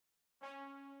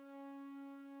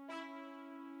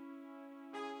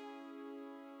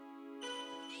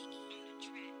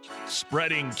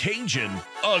Spreading Cajun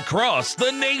across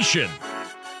the nation.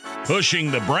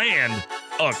 Pushing the brand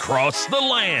across the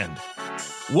land.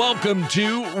 Welcome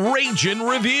to Ragin'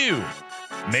 Review.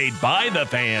 Made by the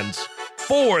fans,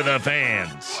 for the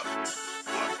fans.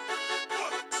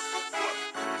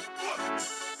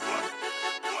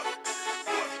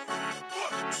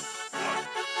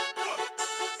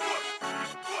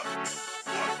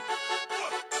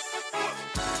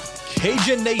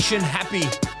 Cajun Nation, happy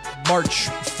March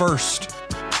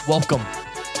 1st. Welcome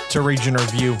to Ragin'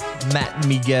 Review. Matt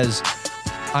Miguez.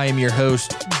 I am your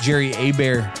host. Jerry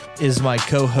Abear is my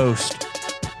co-host.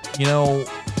 You know,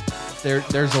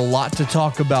 there's a lot to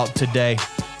talk about today.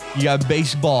 You got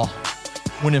baseball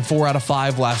winning 4 out of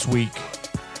 5 last week.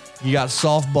 You got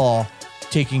softball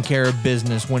taking care of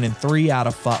business, winning 4 out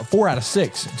of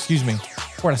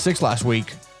 6 last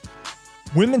week.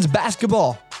 Women's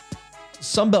basketball,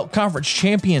 Sunbelt Conference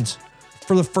champions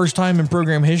for the first time in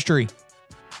program history.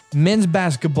 Men's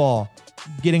basketball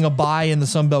getting a bye in the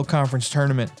Sunbelt Conference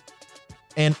tournament.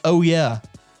 And oh yeah,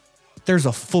 there's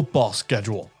a football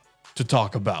schedule to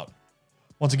talk about.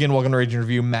 Once again, welcome to Ragin'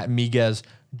 Review. Matt Miguez,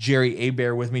 Jerry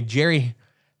Abear with me. Jerry,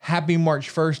 happy March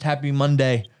 1st. Happy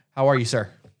Monday. How are you, sir?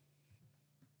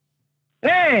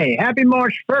 Hey, happy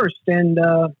March 1st and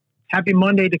happy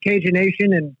Monday to Cajun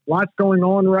Nation, and lots going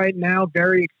on right now.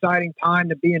 Very exciting time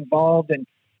to be involved and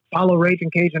follow Ragin'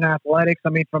 Cajun athletics. I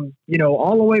mean, from,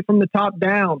 all the way from the top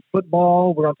down,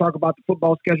 football. We're going to talk about the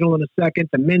football schedule in a second.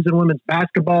 The men's and women's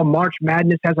basketball. March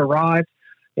Madness has arrived,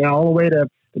 all the way to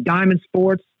the Diamond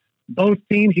Sports. Both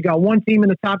teams, you got one team in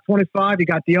the top 25. You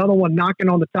got the other one knocking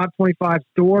on the top 25's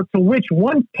door, to which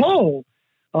one poll,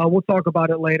 we'll talk about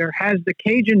it later, has the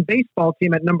Cajun baseball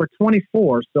team at number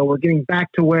 24. So we're getting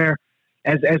back to where,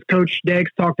 as Coach Deggs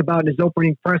talked about in his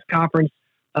opening press conference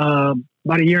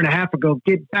about a year and a half ago,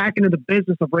 get back into the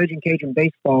business of Ragin' Cajun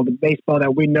baseball, the baseball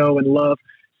that we know and love.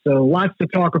 So lots to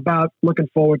talk about. Looking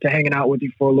forward to hanging out with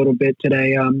you for a little bit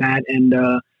today, Matt, and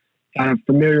kind of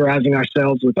familiarizing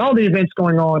ourselves with all the events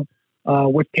going on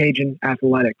with Cajun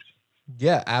athletics.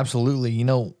 Yeah, absolutely.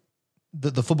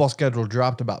 The football schedule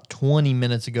dropped about 20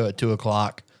 minutes ago at 2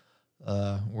 o'clock.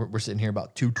 We're sitting here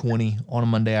about 2:20 on a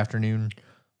Monday afternoon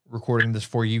recording this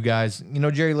for you guys.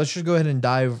 Jerry, let's just go ahead and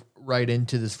dive right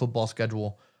into this football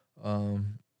schedule.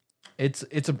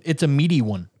 It's a meaty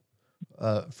one,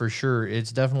 for sure.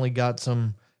 It's definitely got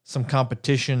some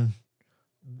competition,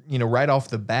 right off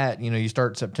the bat. You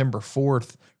start September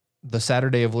 4th, the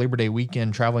Saturday of Labor Day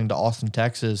weekend, traveling to Austin,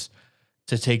 Texas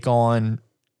to take on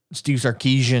Steve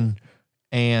Sarkisian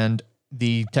and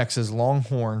the Texas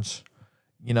Longhorns.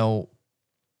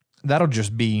 That'll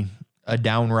just be a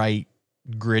downright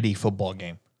gritty football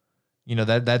game.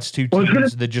 That's two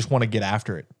teams that just want to get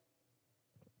after it.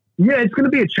 Yeah, it's going to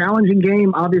be a challenging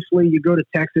game. Obviously, you go to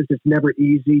Texas, it's never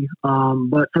easy.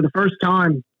 But for the first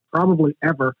time, probably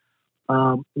ever,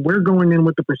 we're going in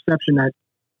with the perception that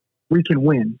we can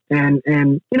win. And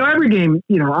every game,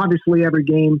 obviously every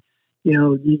game,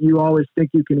 you always think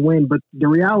you can win. But the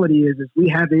reality is we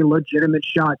have a legitimate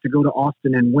shot to go to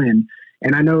Austin and win.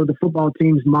 And I know the football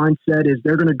team's mindset is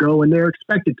they're going to go and they're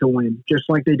expected to win, just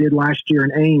like they did last year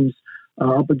in Ames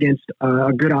up against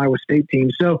a good Iowa State team.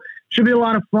 So should be a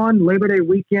lot of fun. Labor Day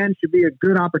weekend should be a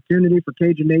good opportunity for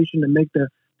Cajun Nation to make the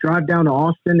drive down to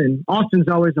Austin. And Austin's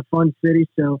always a fun city.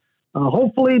 So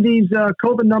hopefully these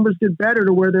COVID numbers get better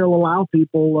to where they'll allow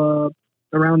people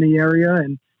around the area.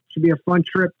 And should be a fun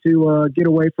trip to get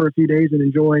away for a few days and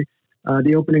enjoy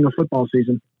the opening of football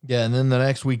season. Yeah, and then the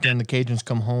next weekend, the Cajuns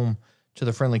come home to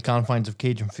the friendly confines of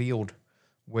Cajun Field,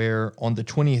 where on the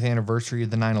 20th anniversary of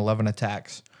the 9/11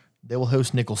 attacks, they will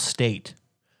host Nicholls State.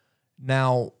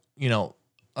 Now,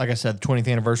 like I said, the 20th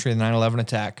anniversary of the 9/11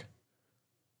 attack,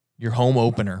 your home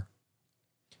opener.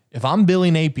 If I'm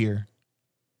Billy Napier,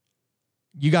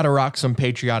 you got to rock some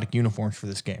patriotic uniforms for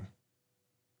this game.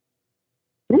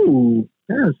 Ooh,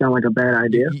 that doesn't sound like a bad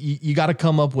idea. You got to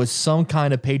come up with some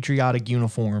kind of patriotic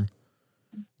uniform.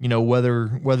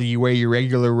 Whether you wear your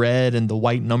regular red and the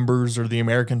white numbers, or the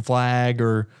American flag,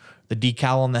 or the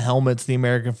decal on the helmets, the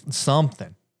American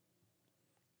something.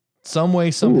 Some way,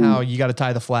 somehow, you got to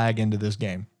tie the flag into this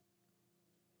game.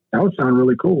 That would sound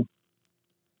really cool.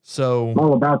 So, I'm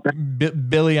all about that.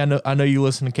 Billy, I know you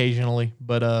listen occasionally,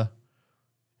 but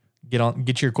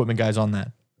get your equipment guys on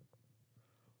that.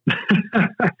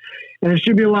 And it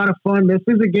should be a lot of fun. This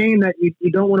is a game that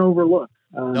you don't want to overlook.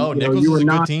 No, Nicholls is a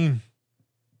good team.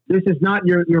 This is not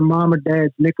your mom or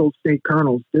dad's Nicholls State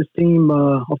Colonels. This team,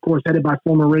 of course, headed by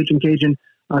former Ragin' Cajun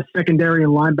secondary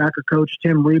and linebacker coach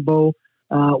Tim Rebowe.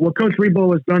 What Coach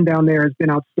Rebowe has done down there has been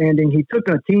outstanding. He took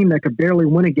a team that could barely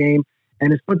win a game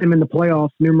and has put them in the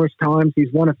playoffs numerous times.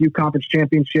 He's won a few conference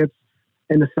championships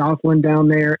in the Southland down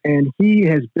there, and he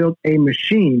has built a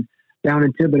machine down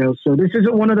in Thibodaux. So this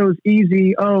isn't one of those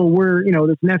easy, this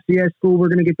is an FCS school, we're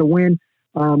going to get the win.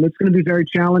 It's going to be very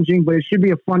challenging, but it should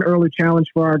be a fun early challenge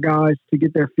for our guys to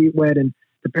get their feet wet and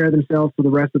prepare themselves for the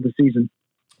rest of the season.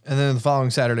 And then the following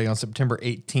Saturday on September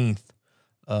 18th,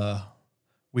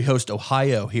 we host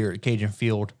Ohio here at Cajun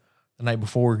Field. The night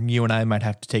before, you and I might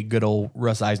have to take good old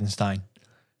Russ Eisenstein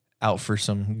out for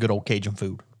some good old Cajun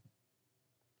food.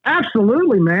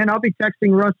 Absolutely, man. I'll be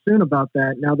texting Russ soon about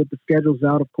that. Now that the schedule's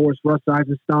out, of course, Russ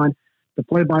Eisenstein, the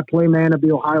play-by-play man of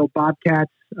the Ohio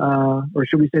Bobcats, or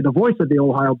should we say the voice of the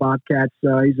Ohio Bobcats.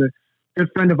 He's a good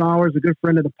friend of ours, a good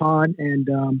friend of the pod, and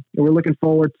we're looking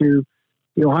forward to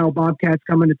the Ohio Bobcats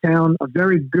coming to town. A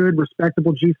very good,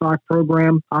 respectable G5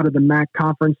 program out of the MAC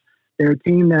conference. They're a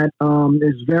team that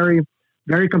is very,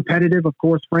 very competitive. Of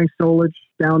course, Frank Solich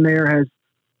down there has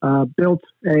built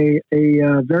a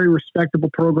very respectable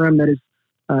program that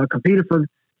has competed for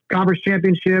conference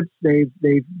championships.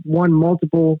 They've won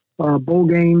multiple bowl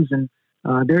games, and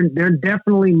they're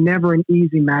definitely never an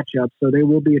easy matchup. So they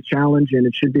will be a challenge, and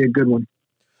it should be a good one.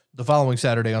 The following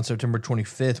Saturday on September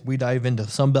 25th, we dive into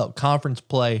Sunbelt Conference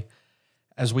play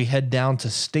as we head down to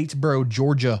Statesboro,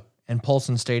 Georgia, and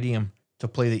Paulson Stadium to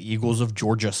play the Eagles of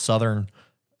Georgia Southern.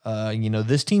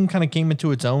 This team kind of came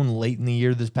into its own late in the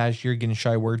year this past year, getting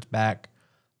Shai Werts back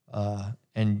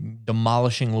and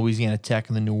demolishing Louisiana Tech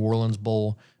in the New Orleans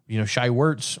Bowl. Shai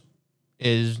Werts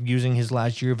is using his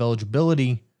last year of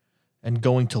eligibility and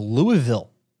going to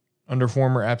Louisville under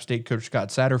former App State coach Scott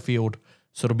Satterfield.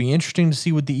 So it'll be interesting to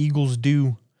see what the Eagles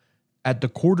do at the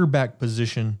quarterback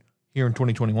position here in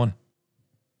 2021.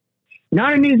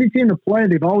 Not an easy team to play.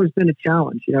 They've always been a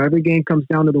challenge. Every game comes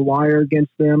down to the wire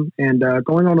against them. And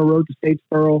going on the road to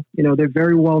Statesboro, they're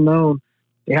very well known.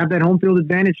 They have that home field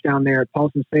advantage down there at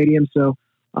Paulson Stadium. So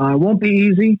it won't be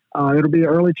easy. It'll be an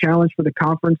early challenge for the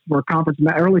conference,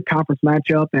 early conference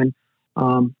matchup. And,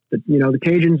 the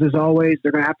Cajuns, as always,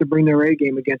 they're going to have to bring their A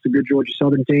game against a good Georgia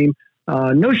Southern team.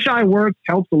 No Shai Werts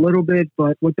helps a little bit,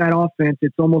 but with that offense,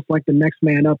 it's almost like the next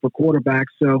man up for quarterbacks.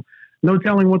 So no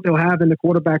telling what they'll have in the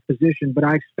quarterback position, but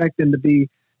I expect them to be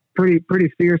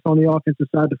pretty fierce on the offensive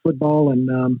side of the football, and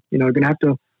they're going to have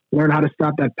to learn how to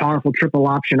stop that powerful triple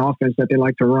option offense that they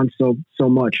like to run so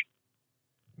much.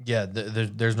 Yeah,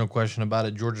 there's no question about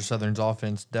it. Georgia Southern's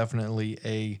offense, definitely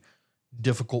a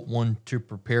difficult one to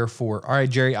prepare for. All right,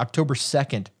 Jerry, October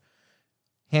 2nd,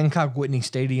 Hancock Whitney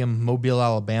Stadium, Mobile,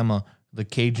 Alabama. The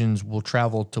Cajuns will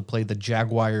travel to play the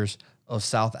Jaguars of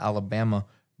South Alabama.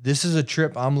 This is a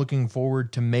trip I'm looking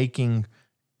forward to making,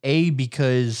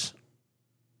 because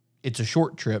it's a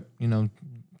short trip. It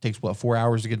takes, 4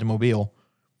 hours to get to Mobile.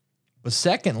 But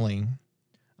secondly,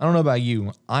 I don't know about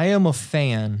you, I am a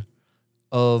fan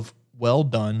of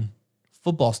well-done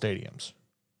football stadiums.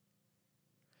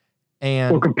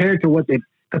 And compared to what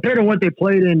they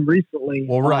played in recently,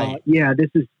 right? This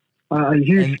is a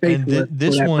huge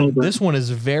facelift. This one is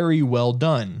very well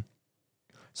done.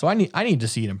 So I need to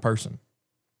see it in person.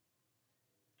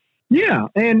 Yeah,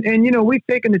 and we've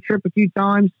taken the trip a few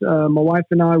times. My wife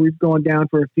and I, we've gone down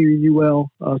for a few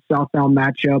UL southbound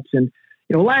matchups, and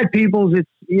Ladd Peoples.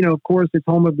 It's of course it's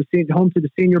home to the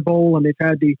Senior Bowl, and they've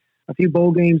had a few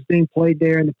bowl games being played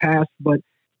there in the past, but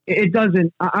it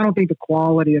doesn't. I don't think the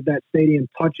quality of that stadium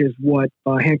touches what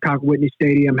Hancock Whitney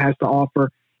Stadium has to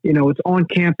offer. It's on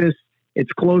campus,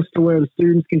 it's close to where the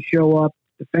students can show up,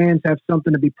 the fans have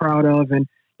something to be proud of, and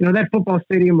that football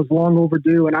stadium was long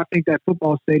overdue, and I think that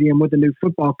football stadium with the new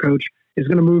football coach is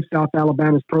going to move South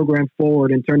Alabama's program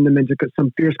forward and turn them into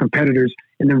some fierce competitors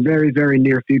in the very, very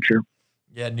near future.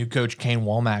 Yeah, new coach Kane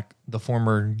Womack, the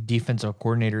former defensive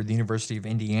coordinator at the University of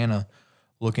Indiana,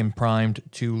 looking primed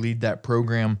to lead that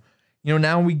program.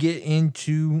 Now we get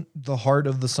into the heart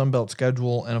of the Sun Belt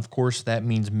schedule, and of course that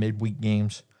means midweek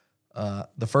games.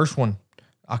 The first one,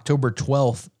 October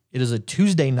 12th, it is a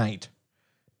Tuesday night.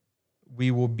 We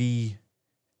will be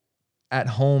at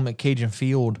home at Cajun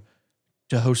Field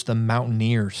to host the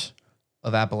Mountaineers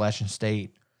of Appalachian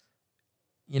State.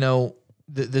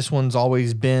 This one's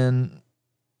always been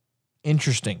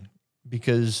interesting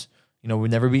because,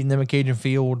 we've never beaten them at Cajun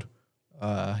Field.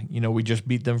 We just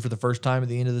beat them for the first time at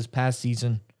the end of this past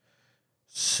season.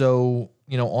 So,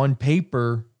 on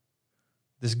paper,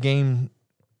 this game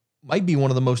might be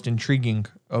one of the most intriguing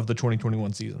of the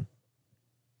 2021 season.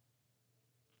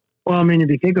 Well, if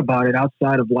you think about it,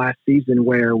 outside of last season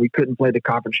where we couldn't play the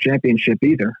conference championship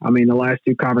either. The last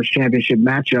two conference championship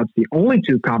matchups, the only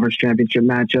two conference championship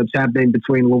matchups have been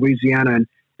between Louisiana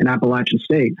and Appalachian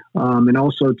State. And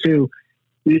also, too,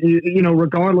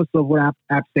 regardless of what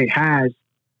App State has,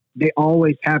 they've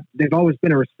always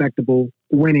been a respectable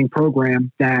winning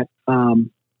program that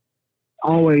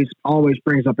always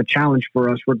brings up a challenge for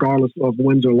us, regardless of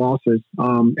wins or losses.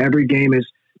 Every game has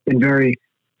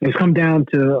come down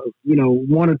to,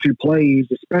 one or two plays,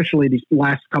 especially these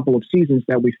last couple of seasons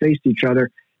that we faced each other.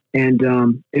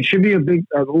 And it should be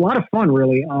a lot of fun,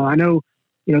 really. I know,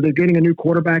 they're getting a new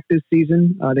quarterback this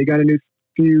season. They got a new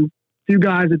few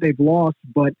guys that they've lost,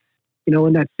 but,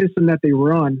 in that system that they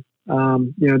run,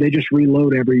 they just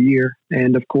reload every year.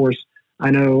 And of course,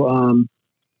 I know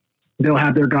they'll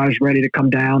have their guys ready to come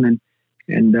down,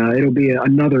 and it'll be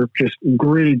another just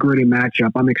gritty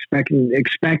matchup. I'm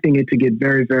expecting it to get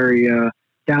very, very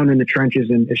down in the trenches,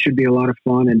 and it should be a lot of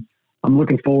fun. And I'm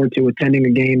looking forward to attending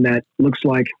a game that looks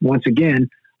like, once again,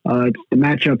 the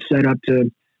matchup set up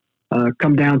to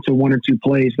come down to one or two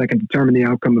plays that can determine the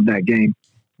outcome of that game.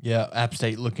 Yeah, App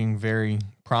State looking very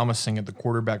promising at the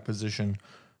quarterback position,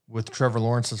 with Trevor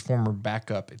Lawrence's former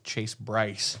backup, Chase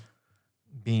Bryce,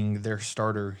 being their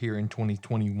starter here in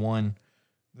 2021.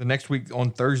 The next week on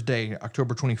Thursday,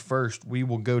 October 21st, we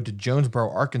will go to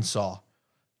Jonesboro, Arkansas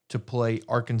to play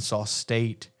Arkansas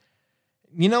State.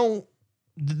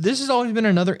 This has always been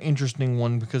another interesting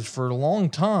one because for a long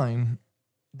time,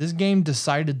 this game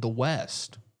decided the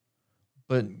West.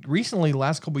 But recently, the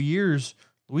last couple of years,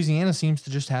 Louisiana seems to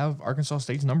just have Arkansas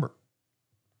State's number.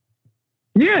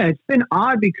 Yeah, it's been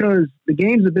odd because the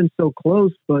games have been so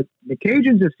close, but the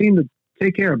Cajuns have seemed to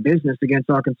take care of business against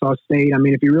Arkansas State. I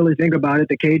mean, if you really think about it,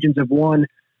 the Cajuns have won,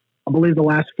 I believe, the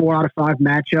last 4 out of 5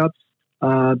 matchups,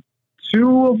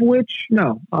 2 of which,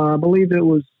 I believe it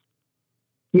was,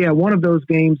 one of those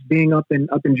games being up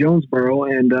in Jonesboro.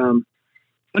 And,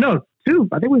 2.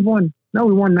 I think we won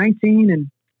 19 and,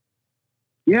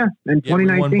 and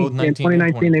 2019. In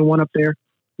 2019, they won up there,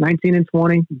 19 and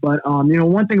 20. But,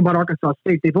 one thing about Arkansas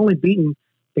State, they've only beaten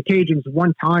the Cajuns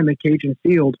one time at Cajun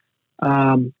Field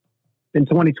in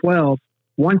 2012,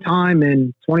 one time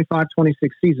in 25-26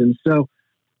 seasons. So,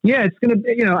 it's going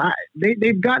to,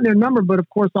 they've gotten their number. But, of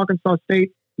course, Arkansas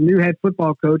State, new head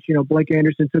football coach, Blake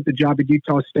Anderson took the job at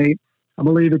Utah State. I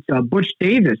believe it's Butch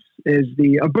Jones is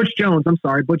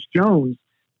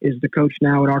the coach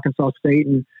now at Arkansas State.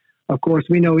 And, of course,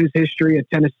 we know his history at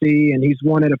Tennessee, and he's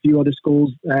won at a few other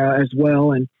schools as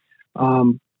well. And,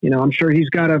 I'm sure he's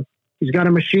got a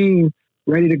machine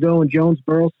ready to go in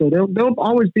Jonesboro. So they'll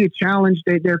always be a challenge.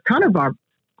 They're kind of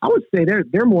I would say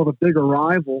they're more of a bigger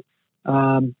rival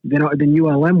than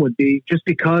ULM would be, just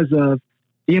because of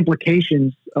the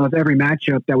implications of every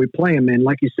matchup that we play them in.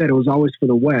 Like you said, it was always for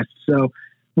the West. So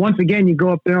once again, you go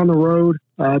up there on the road.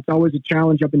 It's always a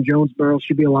challenge up in Jonesboro.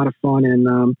 Should be a lot of fun.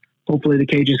 And hopefully the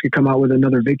Cajuns could come out with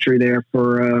another victory there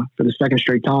for the second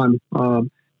straight time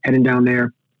heading down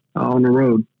there on the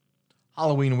road.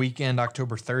 Halloween weekend,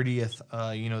 October 30th.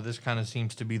 This kind of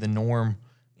seems to be the norm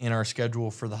in our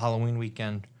schedule for the Halloween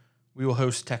weekend. We will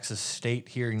host Texas State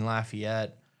here in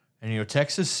Lafayette. And,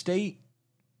 Texas State,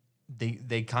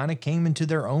 they kind of came into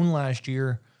their own last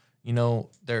year.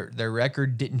 Their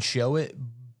record didn't show it,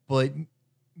 but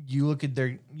you looked at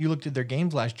their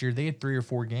games last year. They had 3 or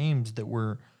 4 games that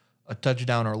were a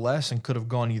touchdown or less and could have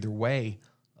gone either way.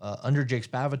 Under Jake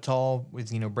Spavital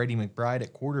with Brady McBride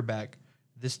at quarterback,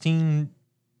 this team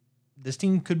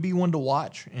could be one to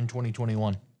watch in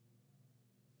 2021.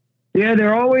 Yeah,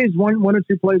 they're always one or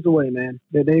two plays away, man.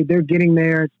 They're getting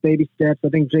there. It's baby steps. I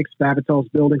think Jake Spavital's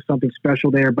building something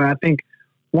special there, but I think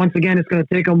once again it's going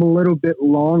to take them a little bit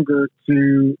longer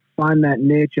to find that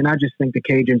niche, and I just think the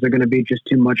Cajuns are going to be just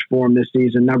too much for them this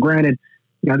season. Now, granted,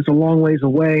 it's a long ways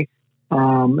away,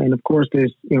 and of course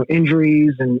there's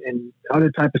injuries and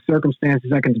other type of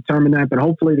circumstances that can determine that. But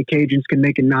hopefully the Cajuns can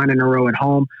make it 9 in a row at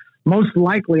home. Most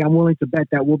likely, I'm willing to bet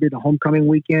that will be the homecoming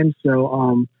weekend.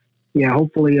 So.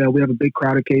 Hopefully we have a big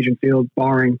crowd at Cajun Field,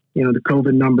 barring, the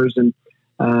COVID numbers, and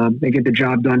they get the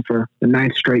job done for the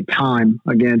 9th straight time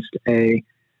against a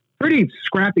pretty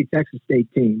scrappy Texas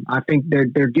State team. I think they're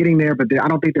getting there, but I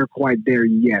don't think they're quite there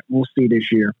yet. We'll see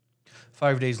this year.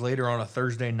 5 days later on a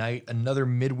Thursday night, another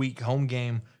midweek home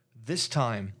game. This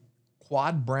time,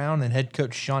 Quad Brown and head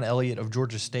coach Sean Elliott of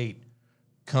Georgia State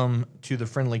come to the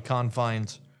friendly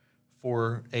confines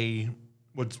for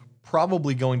what's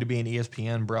probably going to be an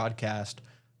ESPN broadcast.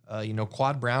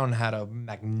 Quad Brown had a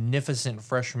magnificent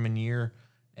freshman year,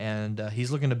 and he's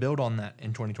looking to build on that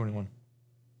in 2021.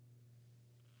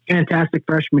 Fantastic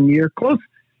freshman year. Close,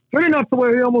 good enough to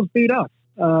where he almost beat us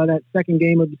that second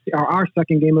game of our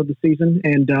second game of the season.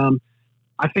 And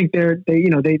I think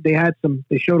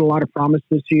they showed a lot of promise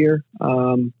this year.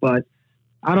 But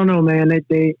I don't know, man.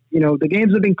 The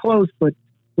games have been close, but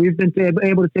we've been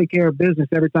able to take care of business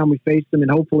every time we face them,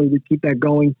 and hopefully we keep that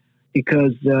going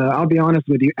because I'll be honest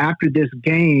with you, after this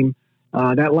game,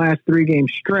 that last 3-game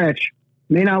stretch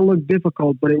may not look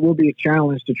difficult, but it will be a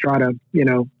challenge to try to,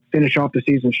 finish off the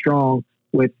season strong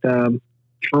with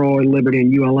Troy, Liberty,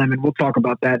 and ULM, and we'll talk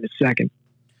about that in a second.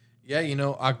 Yeah,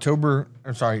 November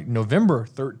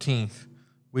 13th,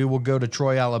 we will go to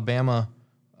Troy, Alabama.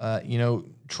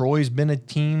 Troy's been a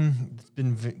team that's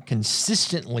been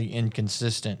consistently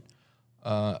inconsistent.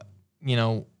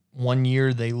 One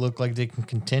year they look like they can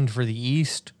contend for the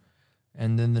East,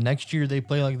 and then the next year they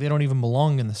play like they don't even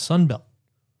belong in the Sun Belt.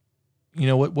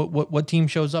 What team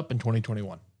shows up in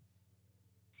 2021?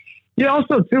 Yeah,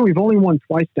 also, too, we've only won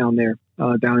twice down there,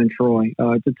 down in Troy.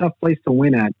 It's a tough place to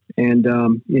win at. And,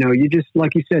 you just,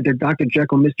 like you said, they're Dr.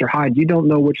 Jekyll, Mr. Hyde. You don't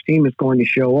know which team is going to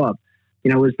show up.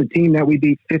 Is the team that we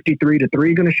beat 53-3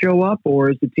 going to show up,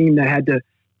 or is the team that had to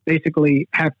basically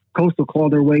have Coastal claw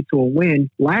their way to a win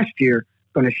last year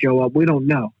going to show up? We don't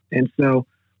know. And so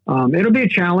it'll be a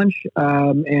challenge.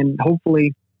 And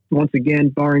hopefully, once again,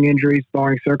 barring injuries,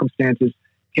 barring circumstances,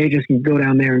 Cajuns can go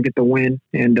down there and get the win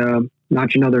and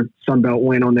notch another Sun Belt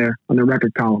win on their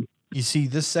record column. You see,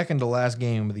 this second to last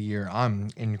game of the year, I'm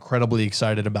incredibly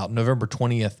excited about. November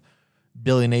 20th,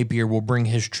 Billy Napier will bring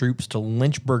his troops to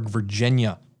Lynchburg,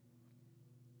 Virginia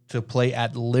to play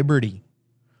at Liberty.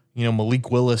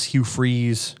 Malik Willis, Hugh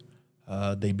Freeze,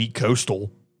 they beat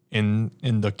Coastal in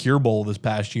the Cure Bowl this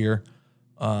past year.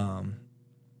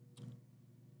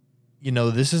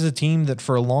 This is a team that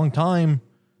for a long time,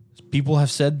 people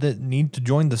have said that need to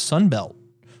join the Sun Belt.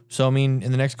 So, in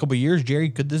the next couple of years, Jerry,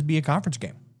 could this be a conference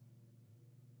game?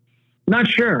 Not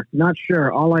sure.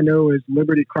 All I know is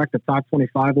Liberty cracked the top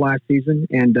 25 last season,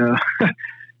 and to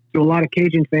a lot of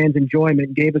Cajun fans'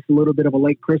 enjoyment, gave us a little bit of a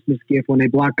late Christmas gift when they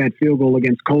blocked that field goal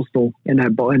against Coastal in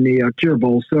the Cure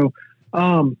Bowl. So,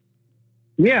 I'll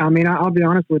be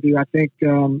honest with you. I think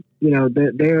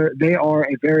they are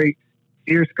a very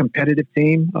fierce, competitive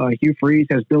team. Hugh Freeze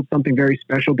has built something very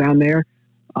special down there.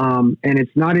 And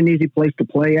it's not an easy place to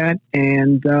play at,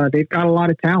 and they've got a lot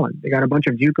of talent. They got a bunch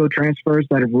of JUCO transfers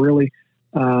that have really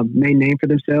made name for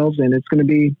themselves, and it's going to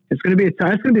be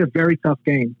a very tough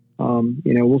game.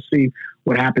 We'll see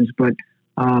what happens, but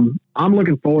I'm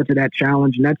looking forward to that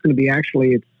challenge, and that's going to be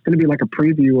it's going to be like a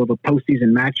preview of a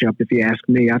postseason matchup. If you ask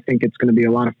me, I think it's going to be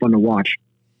a lot of fun to watch.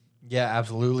 Yeah,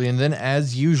 absolutely. And then,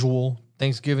 as usual,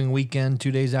 Thanksgiving weekend,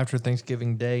 2 days after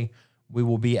Thanksgiving Day, we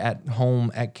will be at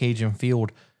home at Cajun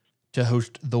Field to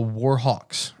host the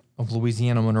Warhawks of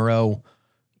Louisiana Monroe.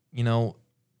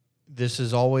 This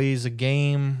is always a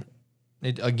game.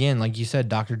 Again, like you said,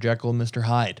 Dr. Jekyll and Mr.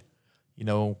 Hyde.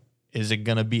 Is it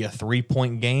going to be a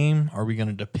 3-point game? Are we going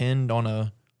to depend on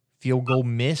a field goal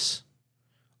miss?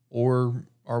 Or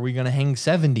are we going to hang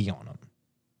 70 on them?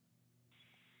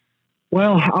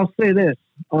 Well, I'll say this.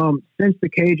 Since the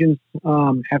Cajuns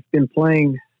have been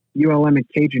playing ULM at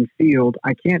Cajun Field,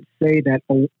 I can't say that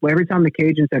every time the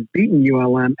Cajuns have beaten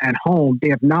ULM at home, they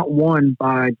have not won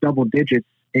by double digits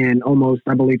in almost,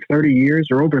 I believe, 30 years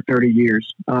or over 30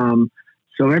 years. So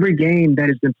every game that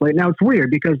has been played, now it's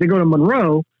weird because they go to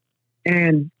Monroe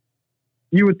and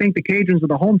you would think the Cajuns are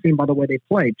the home team by the way they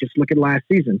played. Just look at last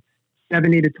season,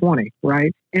 70-20,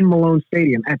 right? In Malone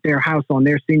Stadium at their house on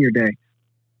their senior day.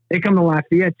 They come to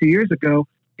Lafayette 2 years ago,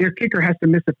 their kicker has to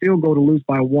miss a field goal to lose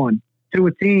by 1. To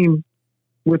a team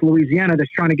with Louisiana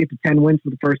that's trying to get to 10 wins for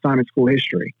the first time in school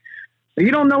history. So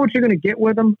you don't know what you're going to get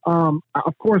with them.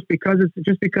 Of course, because of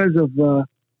the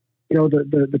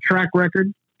track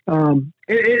record.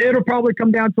 It'll probably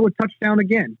come down to a touchdown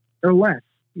again or less,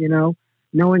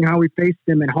 knowing how we faced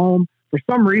them at home. For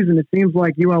some reason, it seems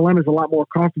like ULM is a lot more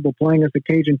comfortable playing us at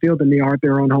Cajun Field than they are at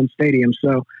their own home stadium.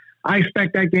 So I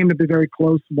expect that game to be very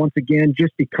close once again,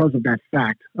 just because of that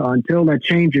fact. Until that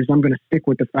changes, I'm going to stick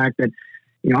with the fact that,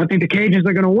 I think the Cajuns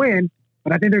are going to win,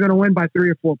 but I think they're going to win by 3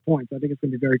 or 4 points. I think it's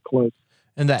going to be very close.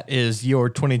 And that is your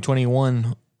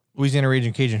 2021 Louisiana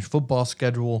Raging Cajuns football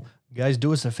schedule. Guys,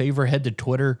 do us a favor, head to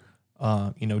Twitter,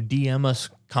 DM us,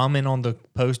 comment on the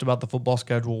post about the football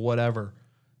schedule, whatever.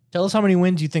 Tell us how many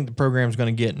wins you think the program's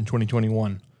going to get in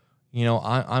 2021.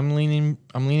 I'm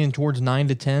leaning towards 9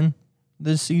 to 10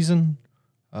 this season.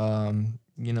 I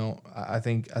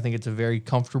think it's a very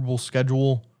comfortable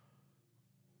schedule,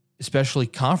 especially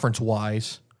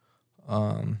conference-wise.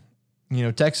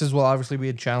 Texas will obviously be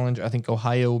a challenge. I think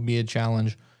Ohio will be a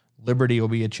challenge. Liberty will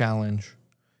be a challenge.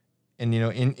 And,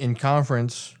 in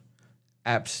conference,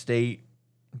 App State,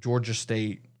 Georgia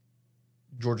State,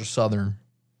 Georgia Southern,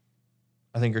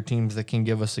 I think are teams that can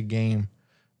give us a game.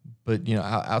 But,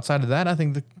 outside of that, I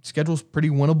think the schedule's pretty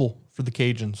winnable for the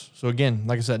Cajuns. So, again,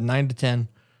 like I said, 9 to 10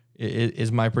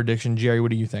 is my prediction. Jerry,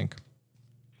 what do you think?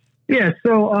 Yeah,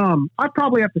 so I'd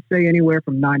probably have to say anywhere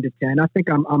from 9 to 10. I think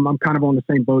I'm kind of on the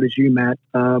same boat as you, Matt.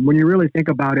 When you really think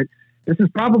about it, this is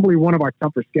probably one of our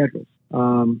tougher schedules.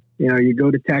 You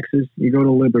go to Texas, you go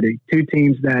to Liberty, two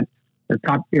teams that are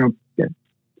top,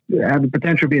 have the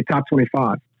potential to be a top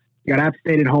 25. You got App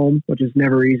State at home, which is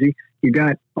never easy. You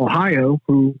got Ohio,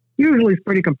 who usually is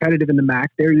pretty competitive in the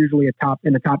MAC. They're usually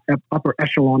in the upper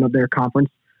echelon of their conference.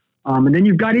 And then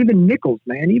you've got even Nichols,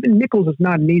 man. Even Nichols is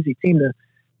not an easy team to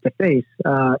face,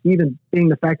 even being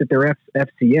the fact that they're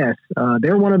FCS.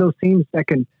 They're one of those teams that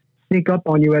can sneak up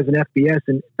on you as an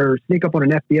FBS or sneak up on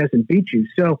an FBS and beat you.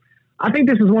 So I think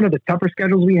this is one of the tougher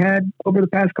schedules we had over the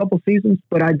past couple seasons,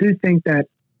 but I do think that,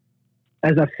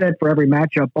 as I've said, for every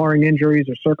matchup, barring injuries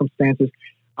or circumstances,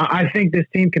 I think this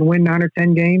team can win 9 or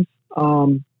 10 games.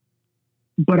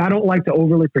 But I don't like to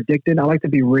overly predict it. I like to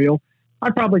be real.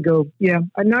 I'd probably go,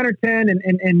 a 9 or 10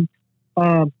 and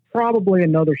probably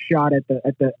another shot at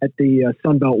the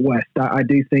Sun Belt West. I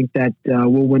do think that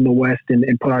we'll win the West and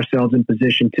put ourselves in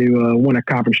position to win a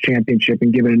conference championship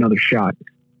and give it another shot.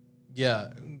 Yeah,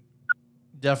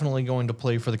 definitely going to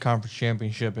play for the conference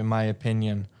championship, in my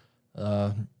opinion,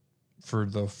 for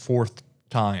the fourth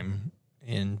time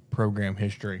in program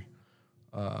history.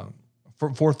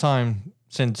 For fourth time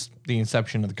since the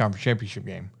inception of the conference championship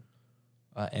game.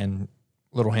 And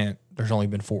little hint, there's only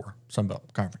been 4 Sun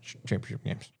Belt Conference championship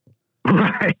games.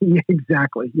 Right,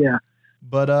 exactly, yeah.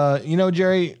 But,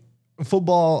 Jerry,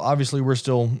 football, obviously we're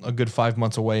still a good 5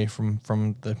 months away from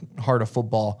the heart of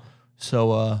football.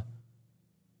 So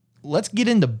let's get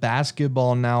into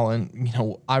basketball now. And,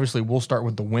 obviously we'll start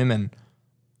with the women.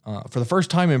 For the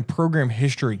first time in program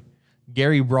history,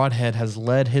 Gary Broadhead has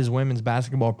led his women's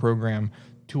basketball program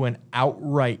to an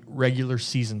outright regular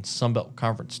season Sun Belt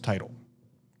Conference title.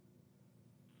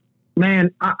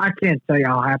 Man, I can't tell you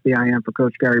how happy I am for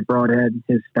Coach Gary Broadhead,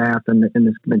 his staff, and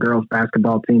the girls'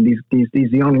 basketball team.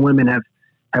 These young women have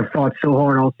fought so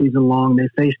hard all season long. They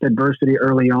faced adversity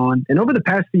early on, and over the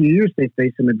past few years, they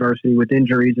faced some adversity with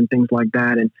injuries and things like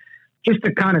that. And just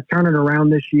to kind of turn it around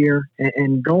this year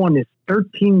and go on this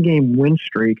 13-game win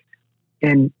streak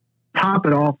and top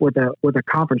it off with a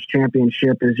conference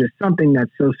championship is just something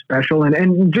that's so special.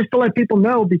 And just to let people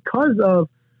know, because of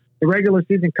the regular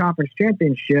season conference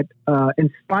championship, in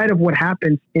spite of what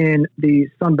happens in the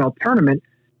Sun Belt tournament,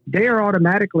 they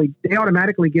automatically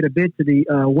get a bid to the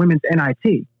women's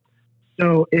NIT.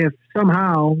 So if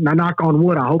somehow, now knock on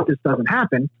wood, I hope this doesn't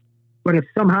happen, but if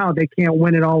somehow they can't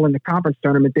win it all in the conference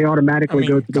tournament, they automatically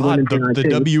go to the women's NIT. The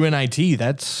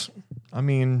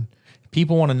WNIT,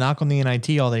 people want to knock on the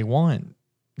NIT all they want.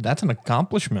 That's an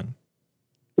accomplishment.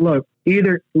 Look,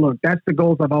 that's the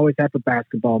goals I've always had for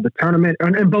basketball. The tournament,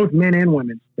 and both men and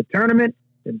women. The tournament,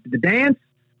 the dance,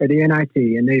 or the NIT.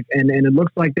 And it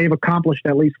looks like they've accomplished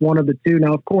at least one of the two.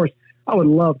 Now, of course, I would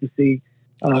love to see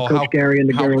Coach Gary and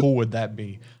the girls. How cool would that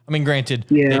be? I mean, granted,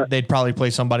 they'd probably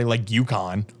play somebody like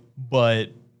UConn, but,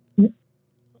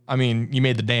 I mean, you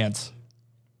made the dance.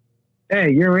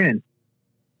 Hey, you're in.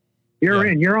 You're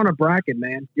in. You're on a bracket,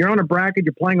 man. You're on a bracket.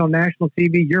 You're playing on national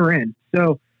TV. You're in.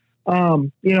 So,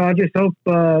 I just hope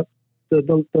the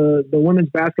women's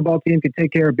basketball team can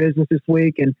take care of business this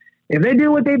week. And if they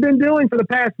do what they've been doing for the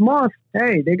past month,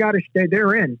 hey,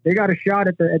 they're in. They got a shot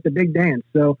at the big dance.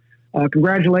 So,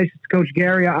 congratulations to Coach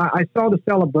Gary. I saw the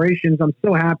celebrations. I'm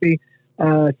so happy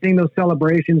seeing those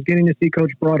celebrations, getting to see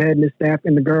Coach Broadhead and his staff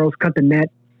and the girls cut the net.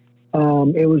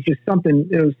 It was just something,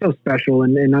 it was so special,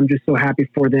 and I'm just so happy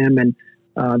for them. And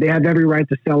they have every right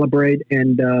to celebrate.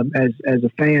 And as a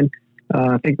fan,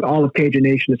 I think all of Cajun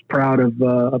Nation is proud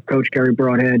of Coach Gary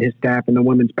Broadhead, his staff, and the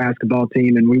women's basketball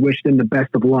team. And we wish them the best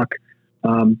of luck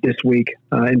this week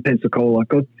in Pensacola.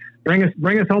 Go bring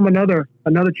us home another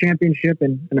championship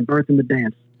and a berth in the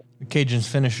dance. The Cajuns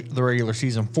finish the regular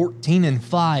season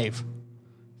 14-5,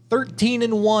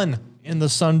 13-1 in the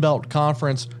Sun Belt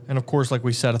Conference, and of course, like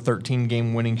we said, a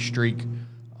 13-game winning streak.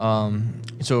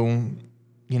 So,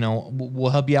 we'll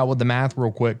help you out with the math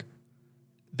real quick.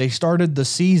 They started the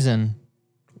season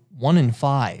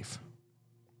 1-5.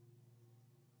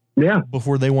 Yeah.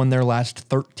 Before they won their last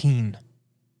 13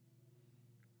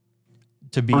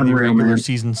 to be the regular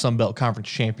season Sun Belt Conference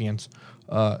champions.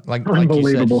 Like you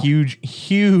said,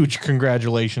 huge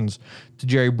congratulations to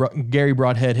Gary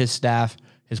Broadhead, his staff,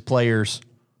 his players.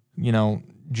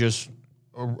 Just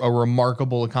a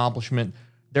remarkable accomplishment.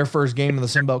 Their first game of the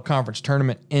Sun Belt Conference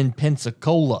tournament in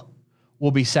Pensacola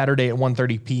will be Saturday at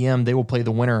 1:30 p.m. They will play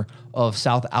the winner of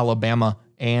South Alabama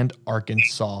and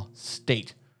Arkansas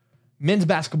State. Men's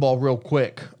basketball real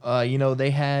quick.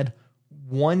 They had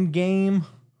one game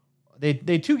they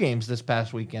had 2 games this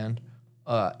past weekend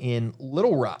in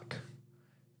Little Rock.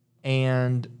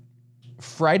 And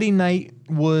Friday night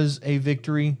was a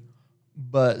victory,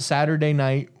 but Saturday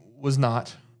night was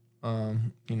not,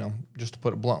 just to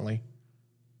put it bluntly.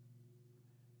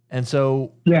 And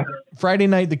so Friday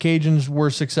night, the Cajuns were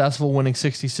successful, winning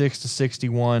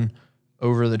 66-61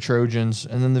 over the Trojans.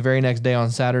 And then the very next day on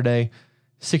Saturday,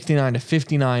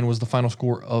 69-59 was the final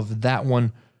score of that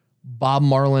one. Bob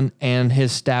Marlin and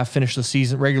his staff finished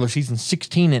the regular season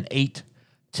 16-8,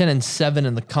 10-7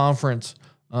 in the conference.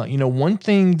 One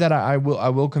thing that I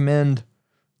will commend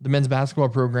the men's basketball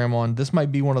program on, this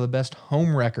might be one of the best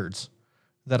home records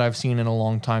that I've seen in a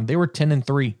long time. They were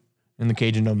 10-3 in the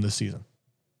Cajun Dome this season.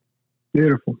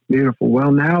 Beautiful, beautiful.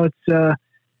 Well, now it's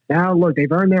look,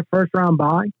 they've earned their first round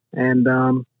bye, and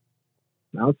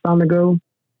now it's time to go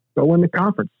win the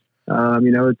conference.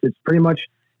 It's pretty much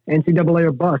NCAA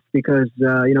or bust because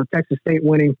Texas State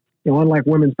winning, unlike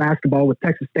women's basketball, with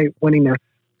Texas State winning their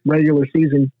regular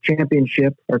season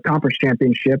championship or conference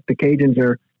championship, the Cajuns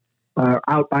are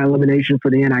out by elimination for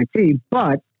the NIT,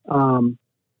 but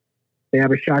they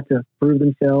have a shot to prove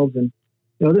themselves. And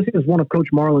this is one of Coach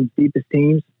Marlin's deepest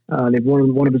teams. They've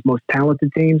won one of his most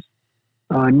talented teams.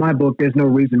 In my book, there's no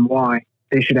reason why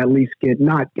they should at least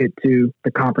not get to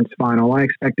the conference final. I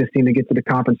expect this team to get to the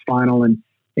conference final and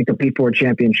compete for a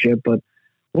championship, but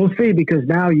we'll see, because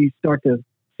now you start to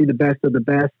see the best of the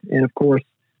best. And of course,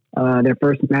 their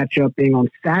first matchup being on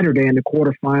Saturday in the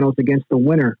quarterfinals against the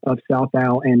winner of South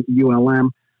Al and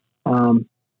ULM.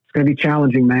 It's going to be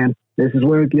challenging, man. This is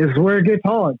where it gets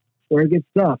hard, where it gets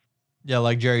tough. Yeah,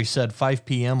 like Jerry said, 5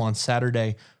 p.m. on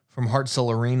Saturday from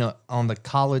Hartselle Arena on the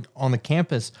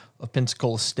campus of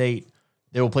Pensacola State.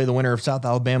 They will play the winner of South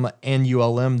Alabama and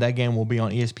ULM. That game will be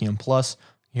on ESPN Plus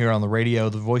here on the radio.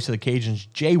 The voice of the Cajuns,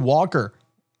 Jay Walker.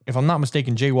 If I'm not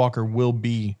mistaken, Jay Walker will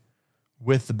be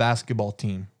with the basketball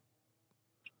team.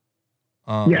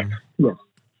 Yes. KPEL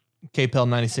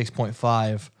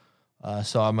 96.5.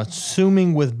 So I'm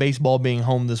assuming with baseball being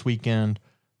home this weekend,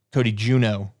 Cody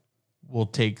Juneau will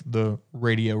take the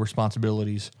radio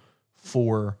responsibilities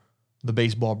for the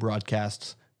baseball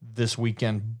broadcasts this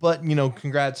weekend. But,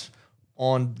 congrats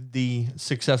on the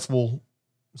successful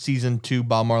season to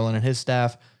Bob Marlin and his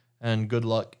staff, and good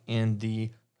luck in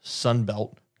the Sun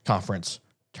Belt Conference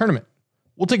tournament.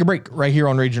 We'll take a break right here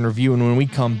on Rage and Review, and when we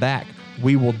come back,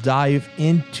 we will dive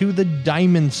into the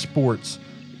Diamond Sports.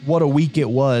 What a week it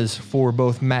was for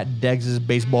both Matt Deggs'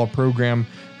 baseball program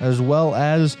as well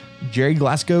as Jerry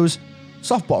Glasgow's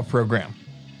softball program.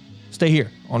 Stay here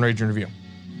on Rage and Review.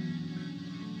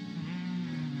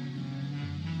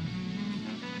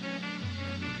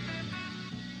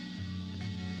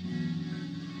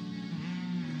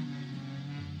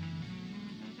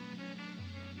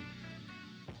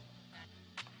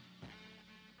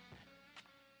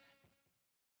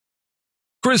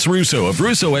 Chris Russo of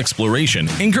Russo Exploration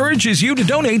encourages you to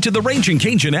donate to the Raging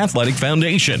Cajun Athletic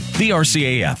Foundation. The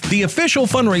RCAF, the official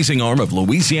fundraising arm of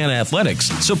Louisiana Athletics,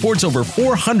 supports over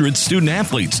 400 student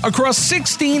athletes across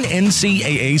 16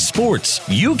 NCAA sports.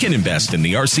 You can invest in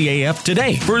the RCAF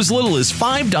today for as little as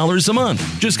 $5 a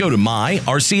month. Just go to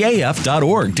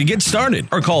myrcaf.org to get started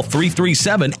or call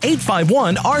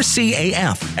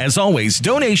 337-851-RCAF. As always,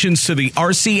 donations to the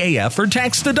RCAF are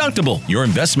tax deductible. Your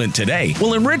investment today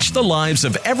will enrich the lives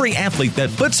of every athlete that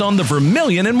puts on the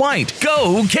vermilion and white.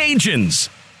 Go Cajuns!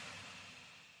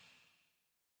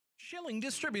 Schilling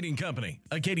Distributing Company,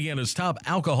 Acadiana's top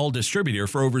alcohol distributor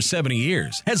for over 70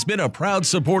 years, has been a proud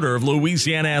supporter of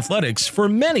Louisiana athletics for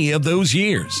many of those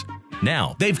years.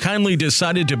 Now, they've kindly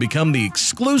decided to become the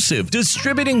exclusive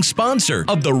distributing sponsor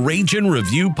of the Rage and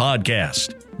Review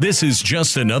podcast. This is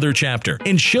just another chapter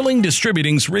in Schilling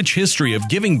Distributing's rich history of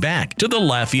giving back to the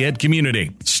Lafayette community.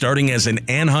 Starting as an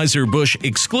Anheuser-Busch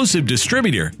exclusive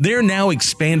distributor, they're now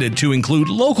expanded to include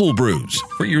local brews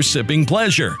for your sipping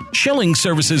pleasure. Schilling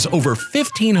services over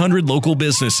 1,500 local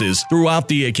businesses throughout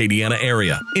the Acadiana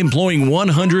area, employing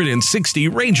 160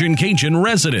 Ragin' Cajun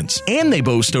residents, and they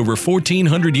boast over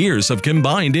 1,400 years of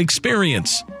combined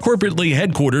experience. Corporately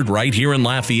headquartered right here in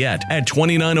Lafayette at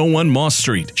 2901 Moss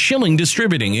Street, Schilling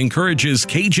Distributing encourages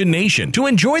Cajun Nation to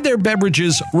enjoy their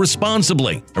beverages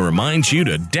responsibly and reminds you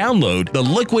to download the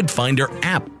Liquid Finder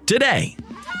app today.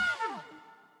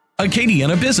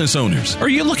 Acadiana business owners, are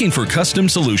you looking for custom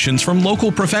solutions from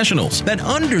local professionals that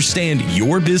understand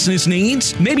your business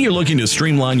needs? Maybe you're looking to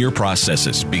streamline your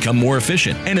processes, become more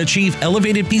efficient, and achieve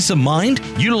elevated peace of mind?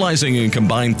 Utilizing and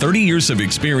combine 30 years of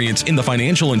experience in the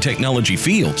financial and technology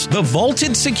fields, the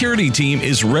Vaulted Security team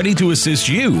is ready to assist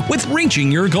you with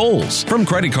reaching your goals. From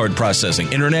credit card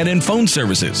processing, internet and phone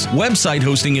services, website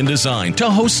hosting and design, to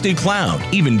hosted cloud,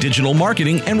 even digital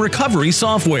marketing and recovery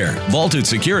software, Vaulted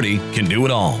Security can do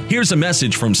it all. Here's a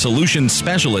message from Solutions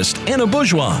Specialist Anna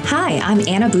Bourgeois. Hi, I'm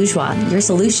Anna Bourgeois, your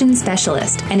Solutions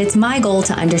Specialist, and it's my goal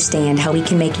to understand how we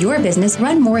can make your business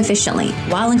run more efficiently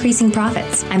while increasing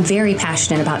profits. I'm very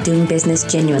passionate about doing business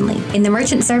genuinely. In the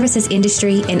merchant services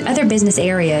industry and other business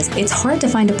areas, it's hard to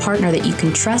find a partner that you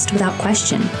can trust without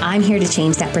question. I'm here to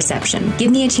change that perception.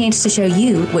 Give me a chance to show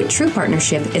you what true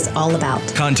partnership is all about.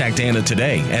 Contact Anna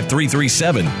today at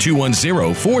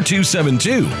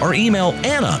 337-210-4272 or email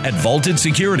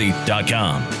Anna@vaultedsecurity.com.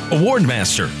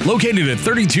 Awardmaster, located at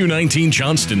 3219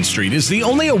 Johnston Street, is the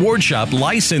only award shop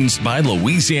licensed by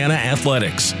Louisiana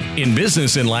Athletics. In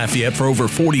business in Lafayette for over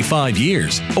 45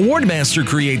 years, Awardmaster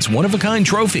creates one-of-a-kind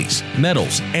trophies,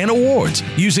 medals, and awards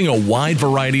using a wide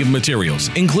variety of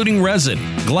materials, including resin,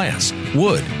 glass,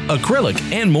 wood, acrylic,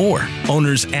 and more.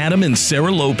 Owners Adam and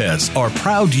Sarah Lopez are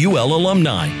proud UL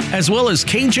alumni, as well as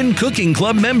Cajun Cooking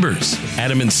Club members.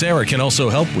 Adam and Sarah can also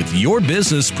help with your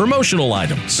business promotional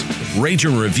items.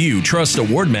 Ragin' Review trusts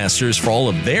Awardmasters for all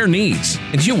of their needs,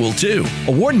 and you will too.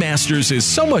 Awardmasters is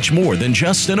so much more than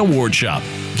just an award shop.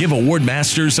 Give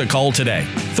Awardmasters a call today,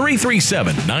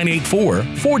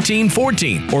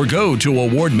 337-984-1414, or go to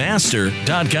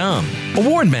awardmaster.com.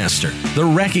 Awardmaster, the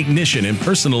recognition and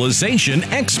personalization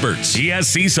experts.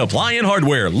 PSC Supply and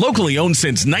Hardware, locally owned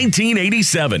since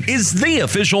 1987, is the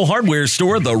official hardware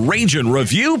store of the Ragin'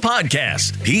 Review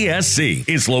podcast. PSC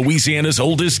is Louisiana's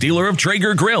oldest dealer of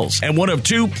Traeger grills and one of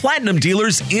 2 platinum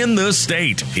dealers in the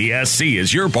state. PSC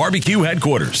is your barbecue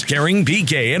headquarters, carrying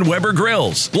PK and Weber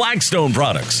grills, Blackstone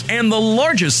products, and the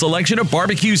largest selection of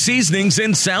barbecue seasonings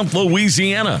in South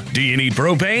Louisiana. Do you need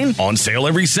propane? On sale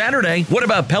every Saturday. What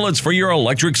about pellets for your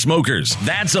electric smokers?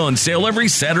 That's on sale every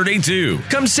Saturday too.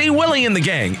 Come see Willie and the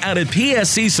gang out at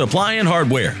PSC Supply and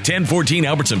Hardware, 1014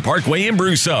 Albertson Parkway in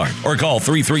Broussard, or call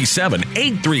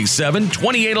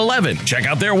 337-837-2811. Check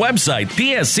out their website,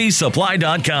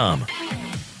 pscsupply.com.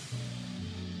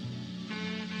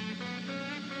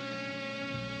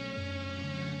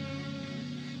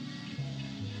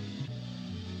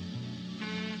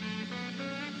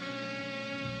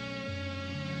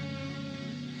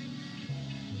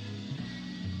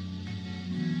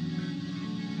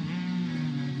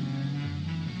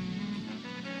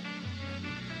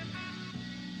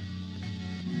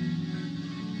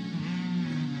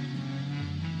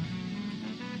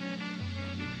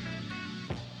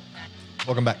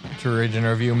 Welcome back to Ragin'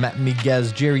 Review. Matt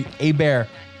Miguez, Jerry Abair.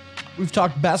 We've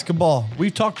talked basketball.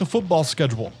 We've talked the football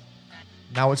schedule.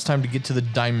 Now it's time to get to the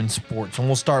diamond sports, and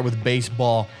we'll start with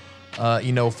baseball.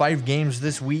 5 games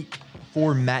this week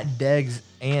for Matt Deggs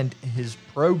and his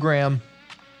program.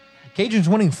 The Cajuns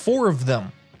winning 4 of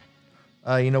them.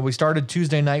 We started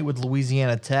Tuesday night with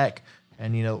Louisiana Tech,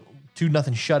 and 2-0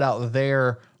 shutout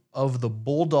there of the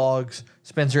Bulldogs.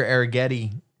 Spencer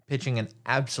Arrighetti pitching an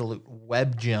absolute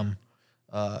web gem.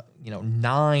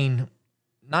 9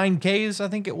 Ks, I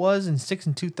think it was, in 6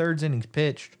 2/3 innings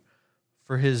pitched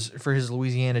for his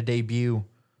Louisiana debut.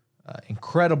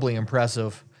 Incredibly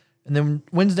impressive. And then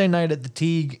Wednesday night at the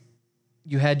Teague,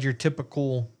 you had your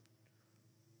typical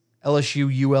LSU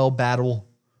UL battle.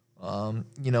 The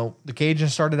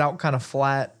Cajuns started out kind of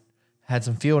flat, had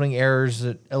some fielding errors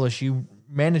that LSU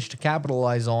managed to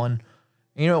capitalize on.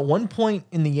 At one point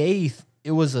in the 8th,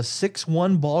 it was a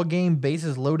 6-1 ball game,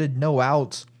 bases loaded, no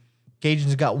outs.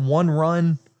 Cajuns got 1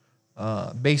 run,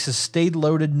 bases stayed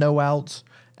loaded, no outs.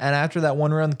 And after that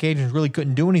 1 run, the Cajuns really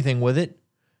couldn't do anything with it.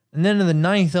 And then in the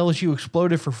 9th, LSU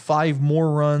exploded for 5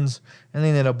 more runs, and they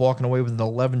ended up walking away with an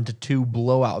 11-2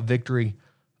 blowout victory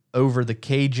over the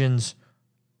Cajuns.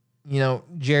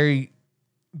 Jerry,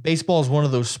 baseball is one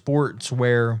of those sports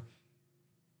where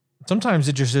sometimes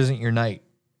it just isn't your night.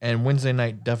 And Wednesday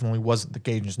night definitely wasn't the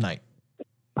Cajuns' night.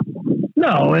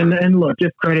 No, and look,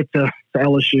 give credit to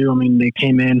LSU. I mean, they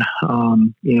came in,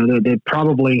 they're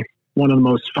probably one of the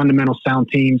most fundamental sound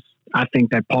teams I think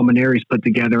that Paul Maneri's put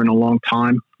together in a long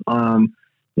time.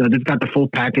 They've got the full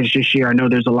package this year. I know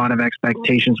there's a lot of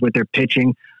expectations with their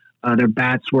pitching. Their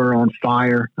bats were on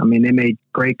fire. I mean, they made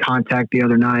great contact the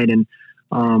other night. And,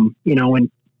 when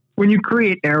you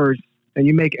create errors and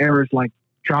you make errors like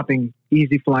dropping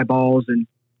easy fly balls and,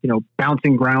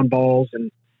 bouncing ground balls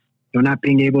and, not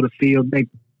being able to field, make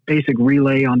basic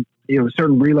relay on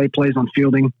certain relay plays on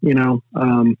fielding,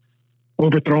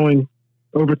 overthrowing,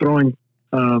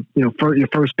 your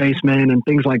first baseman and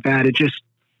things like that. It just,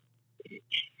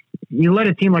 you let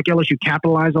a team like LSU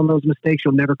capitalize on those mistakes,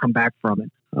 you'll never come back from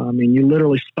it. You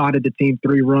literally spotted the team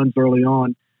 3 runs early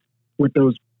on with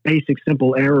those basic,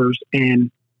 simple errors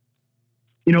and,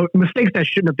 mistakes that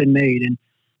shouldn't have been made. And,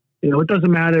 it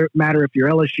doesn't matter if you're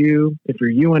LSU, if you're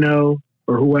UNO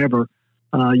or whoever,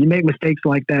 you make mistakes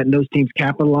like that and those teams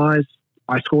capitalize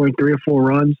by scoring 3 or 4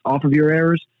 runs off of your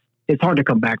errors. It's hard to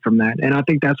come back from that. And I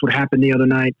think that's what happened the other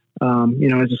night. As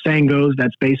the saying goes,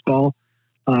 that's baseball.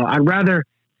 I'd rather,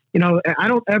 I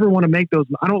don't ever want to make those.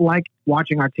 I don't like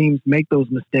watching our teams make those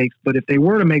mistakes. But if they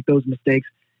were to make those mistakes,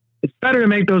 it's better to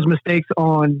make those mistakes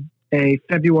on a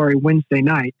February Wednesday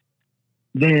night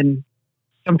than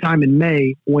sometime in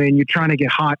May when you're trying to get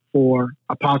hot for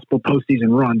a possible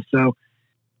postseason run. So,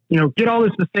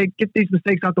 get these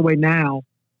mistakes out the way now,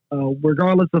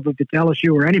 regardless of if it's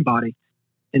LSU or anybody.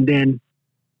 And then,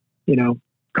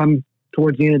 come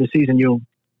towards the end of the season, you'll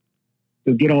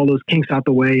get all those kinks out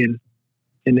the way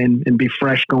and be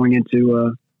fresh going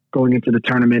into the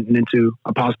tournament and into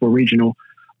a possible regional.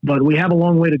 But we have a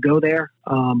long way to go there.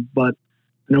 But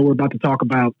I know we're about to talk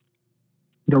about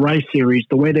the Rice series,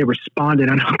 the way they responded.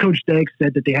 I know Coach Deggs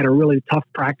said that they had a really tough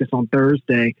practice on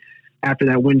Thursday after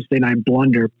that Wednesday night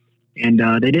blunder. And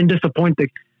they didn't disappoint the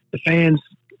fans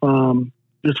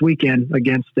this weekend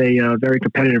against a very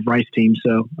competitive Rice team.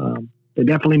 So they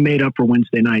definitely made up for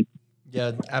Wednesday night.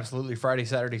 Yeah, absolutely. Friday,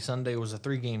 Saturday, Sunday was a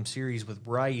 3-game series with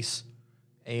Rice.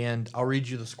 And I'll read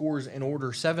you the scores in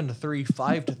order: 7-3,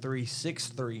 5-3,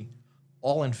 6-3,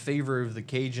 all in favor of the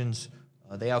Cajuns.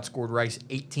 They outscored Rice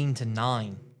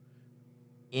 18-9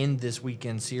 in this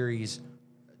weekend series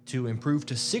to improve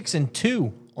to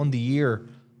 6-2 on the year.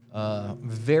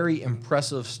 Very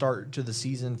impressive start to the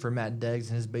season for Matt Deggs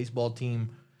and his baseball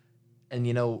team. And,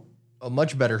 a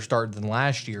much better start than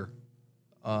last year.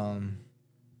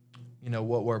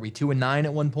 What were we, 2-9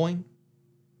 at one point?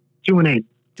 2-8.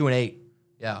 2-8.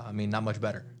 Yeah, not much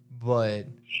better. But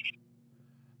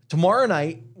tomorrow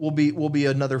night will be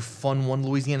another fun one.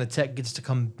 Louisiana Tech gets to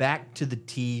come back to the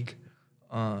Teague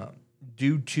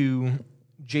due to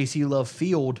J.C. Love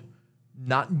Field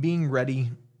not being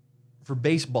ready for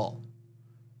baseball.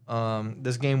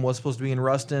 This game was supposed to be in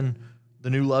Ruston. The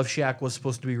new Love Shack was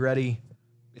supposed to be ready.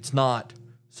 It's not.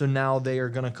 So now they are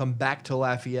going to come back to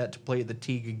Lafayette to play at the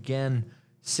Teague again.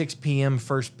 6 p.m.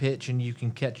 first pitch, and you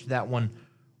can catch that one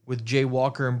with Jay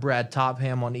Walker and Brad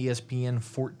Topham on ESPN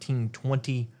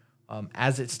 1420.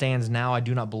 As it stands now, I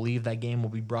do not believe that game will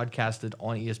be broadcasted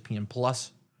on ESPN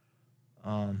Plus.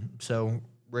 So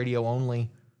radio only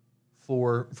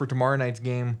for tomorrow night's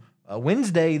game.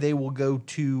 Wednesday, they will go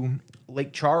to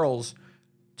Lake Charles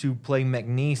to play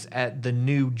McNeese at the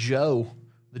new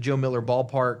the Joe Miller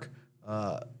Ballpark.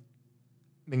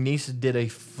 McNeese did a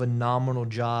phenomenal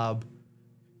job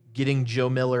getting Joe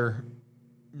Miller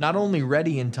not only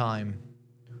ready in time,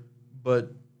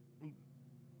 but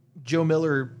Joe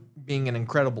Miller being an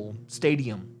incredible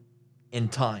stadium in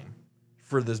time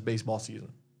for this baseball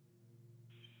season.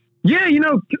 Yeah, it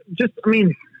just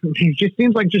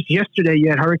seems like just yesterday you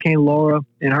had Hurricane Laura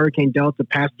and Hurricane Delta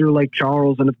pass through Lake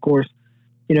Charles. And, of course,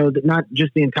 not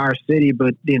just the entire city,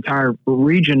 but the entire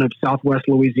region of southwest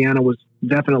Louisiana was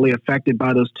definitely affected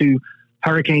by those 2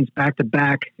 hurricanes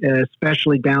back-to-back,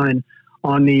 especially down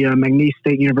on the McNeese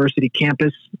State University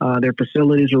campus. Their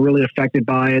facilities are really affected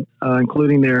by it,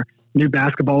 including their new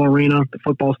basketball arena, the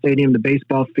football stadium, the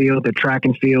baseball field, the track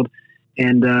and field.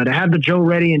 And to have the Joe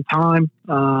ready in time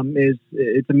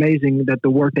it's amazing that the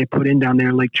work they put in down there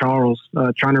in Lake Charles,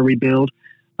 trying to rebuild.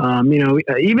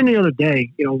 Even the other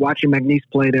day, watching McNeese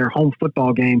play their home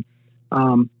football game,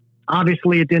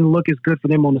 obviously it didn't look as good for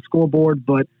them on the scoreboard,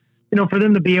 but for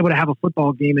them to be able to have a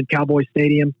football game in Cowboy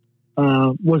Stadium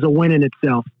was a win in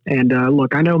itself. And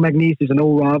look, I know McNeese is an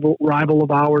old rival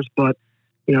of ours, but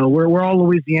we're all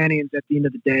Louisianians at the end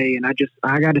of the day, and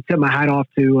I got to tip my hat off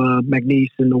to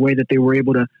McNeese and the way that they were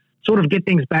able to sort of get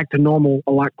things back to normal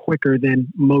a lot quicker than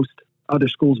most other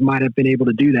schools might have been able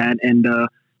to do that. And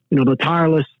the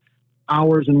tireless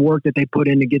hours and work that they put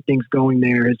in to get things going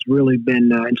there has really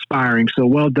been inspiring. So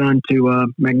well done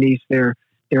to McNeese, their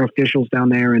officials down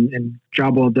there, and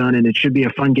job well done. And it should be a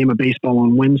fun game of baseball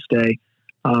on Wednesday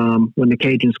when the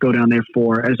Cajuns go down there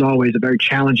for, as always, a very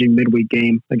challenging midweek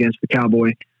game against the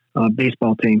Cowboy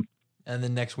baseball team. And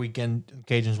then next weekend,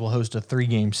 Cajuns will host a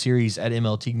 3-game series at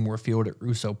MLT Moore at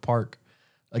Russo Park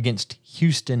against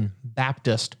Houston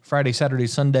Baptist. Friday, Saturday,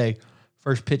 Sunday.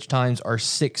 First pitch times are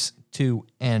 6, 2,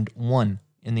 and 1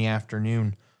 in the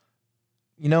afternoon.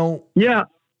 Yeah.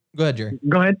 Go ahead, Jerry.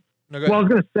 Go ahead. Well, I was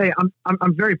going to say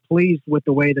I'm very pleased with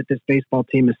the way that this baseball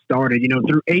team has started.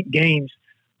 Through 8 games,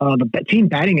 the team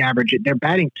batting average, they're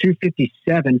batting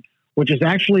 .257, which is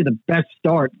actually the best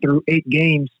start through 8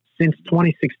 games since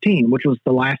 2016, which was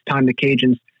the last time the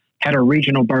Cajuns had a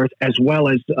regional berth, as well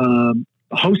as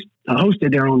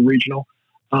hosted their own regional.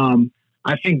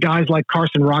 I think guys like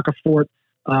Carson Roccaforte,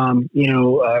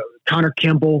 Connor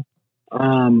Kimball,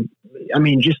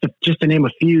 just to name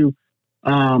a few,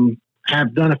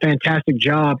 have done a fantastic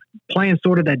job playing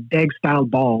sort of that Deg style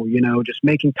ball, just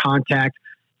making contact,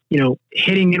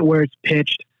 hitting it where it's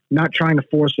pitched, not trying to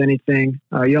force anything.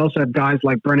 You also have guys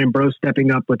like Brennan Bro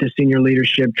stepping up with his senior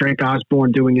leadership, Drake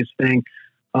Osborne doing his thing.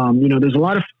 There's a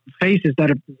lot of faces that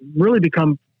have really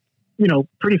become,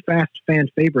 pretty fast fan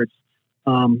favorites,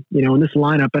 in this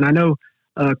lineup. And I know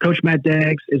Coach Matt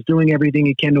Deggs is doing everything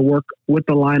he can to work with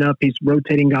the lineup. He's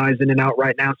rotating guys in and out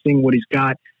right now, seeing what he's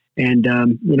got. And,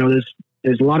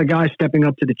 there's a lot of guys stepping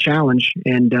up to the challenge.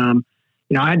 And,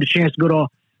 I had the chance to go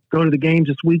to the games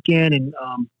this weekend, and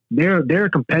they're a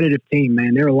competitive team,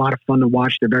 man. They're a lot of fun to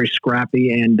watch. They're very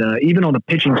scrappy. And even on the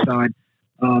pitching side,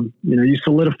 you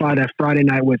solidify that Friday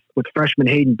night with freshman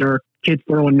Hayden Dirk, kids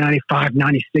throwing 95,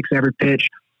 96 every pitch.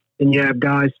 And you have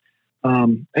guys,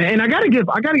 and I gotta give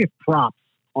props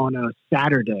on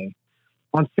Saturday.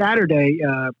 On Saturday,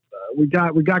 we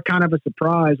got kind of a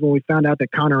surprise when we found out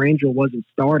that Connor Angel wasn't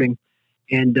starting,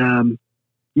 and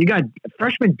you got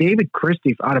freshman David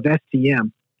Christie out of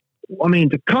STM. I mean,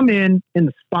 to come in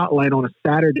the spotlight on a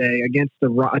Saturday against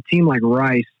a team like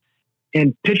Rice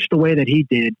and pitch the way that he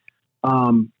did,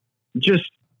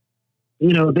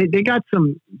 they got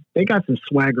some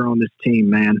swagger on this team,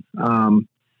 man.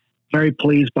 Very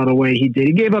pleased by the way he did.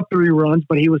 He gave up 3 runs,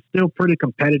 but he was still pretty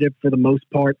competitive for the most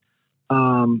part.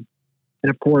 And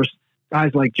of course,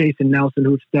 guys like Jason Nelson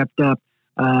who've stepped up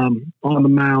on the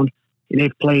mound, and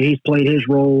he's played his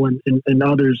role, and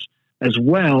others as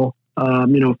well.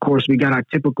 Of course, we got our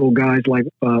typical guys like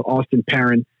Austin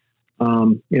Perrin,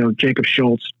 Jacob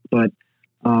Schultz, but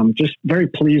just very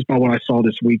pleased by what I saw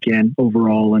this weekend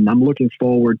overall, and I'm looking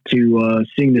forward to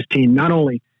seeing this team not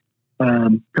only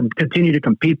continue to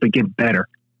compete but get better.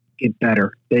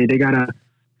 They're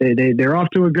off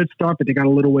to a good start, but they got a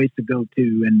little ways to go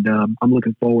too, and I'm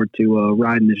looking forward to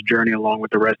riding this journey along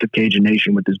with the rest of Cajun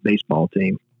Nation with this baseball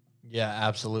team. Yeah,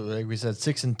 absolutely. Like we said,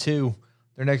 6-2.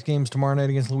 Their next game's tomorrow night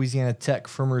against Louisiana Tech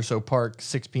from Russo Park,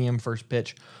 6 p.m. first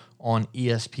pitch on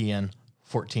ESPN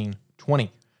 1420.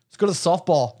 Let's go to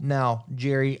softball now,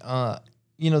 Jerry.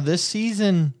 This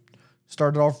season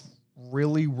started off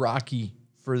really rocky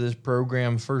for this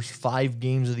program. First 5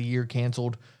 games of the year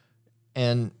canceled,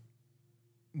 and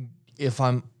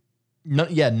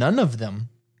none of them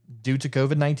due to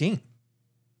COVID-19,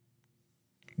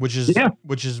 which was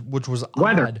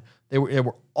weather. Odd. They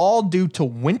were all due to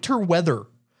winter weather.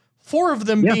 4 of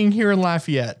them being here in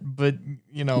Lafayette, but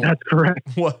that's correct.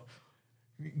 What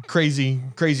crazy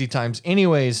times.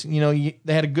 Anyways, they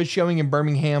had a good showing in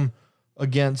Birmingham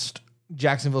against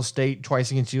Jacksonville State,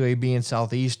 twice against UAB and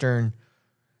Southeastern,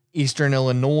 Eastern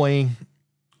Illinois,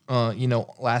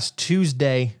 last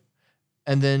Tuesday.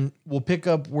 And then we'll pick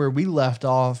up where we left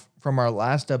off from our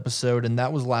last episode, and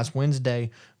that was last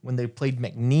Wednesday when they played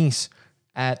McNeese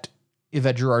at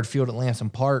Yvette Girard Field at Lanson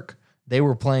Park. They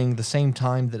were playing the same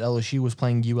time that LSU was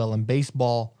playing UL in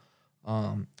baseball.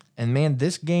 And man,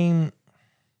 this game,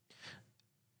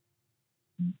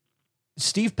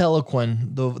 Steve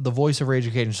Peliquin, the voice of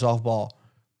Rage Cajun softball,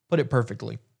 put it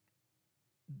perfectly.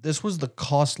 This was the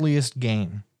costliest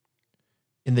game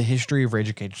in the history of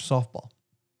Rage Cajun softball.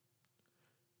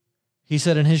 He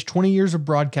said in his 20 years of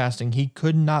broadcasting, he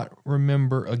could not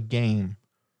remember a game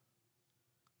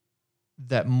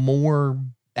that more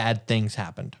bad things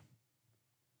happened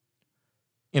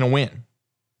in a win.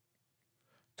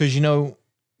 Because,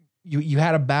 you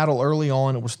had a battle early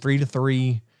on. It was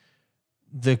 3-3.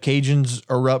 The Cajuns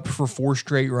erupt for 4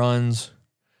 straight runs.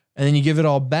 And then you give it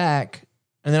all back.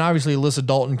 And then obviously Alyssa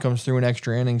Dalton comes through in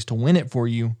extra innings to win it for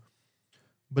you.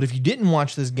 But if you didn't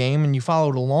watch this game and you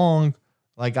followed along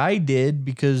like I did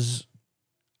because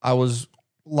I was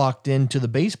locked into the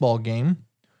baseball game,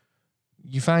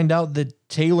 you find out that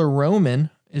Taylor Roman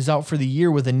is out for the year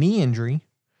with a knee injury,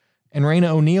 and Raina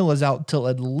O'Neal is out till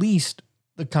at least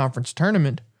the conference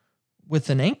tournament with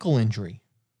an ankle injury.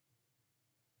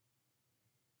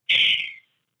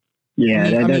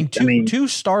 Yeah, two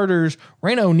starters.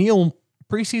 Raina O'Neal,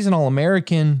 preseason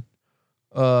All-American.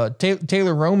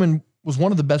 Taylor Roman was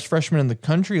one of the best freshmen in the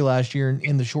country last year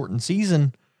in the shortened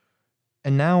season,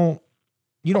 and now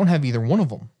you don't have either one of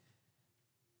them.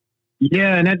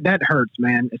 Yeah, and that hurts,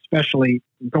 man, especially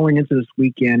going into this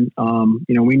weekend.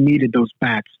 We needed those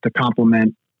backs to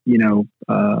complement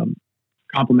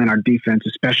our defense,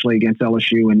 especially against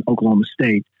LSU and Oklahoma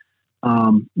State.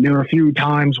 There were a few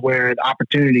times where the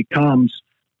opportunity comes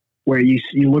where you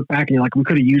look back and you're like, we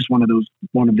could have used one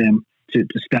of them to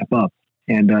step up.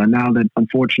 And now that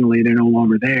unfortunately they're no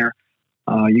longer there,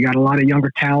 you got a lot of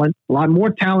younger talent, a lot more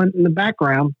talent in the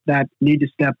background that need to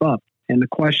step up. And the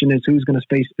question is, who's going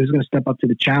to step up to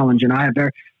the challenge? And I have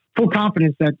very full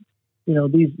confidence that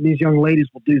these young ladies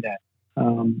will do that.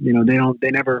 They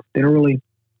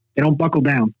don't buckle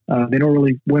down. They don't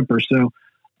really whimper. So,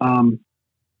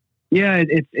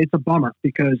 it's a bummer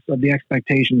because of the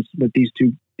expectations with these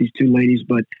two ladies.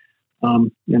 But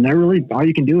and that really all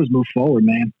you can do is move forward,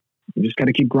 man. You just got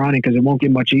to keep grinding because it won't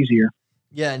get much easier.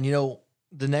 Yeah, and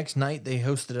the next night they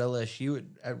hosted LSU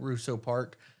at Russo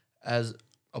Park as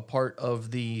a part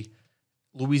of the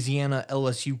Louisiana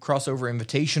LSU crossover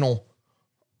invitational.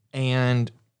 And,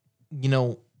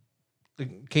 the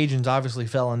Cajuns obviously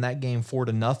fell in that game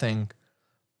 4-0.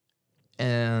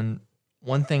 And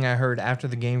one thing I heard after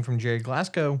the game from Jerry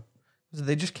Glasgow was that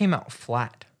they just came out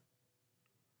flat,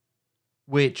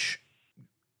 which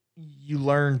you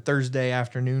learn Thursday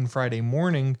afternoon, Friday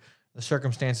morning, the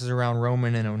circumstances around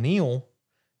Roman and O'Neal,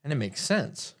 and it makes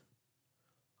sense.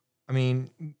 I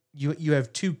mean, you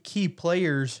have two key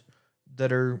players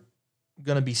that are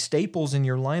going to be staples in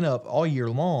your lineup all year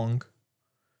long,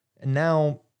 and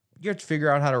now you have to figure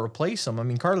out how to replace them. I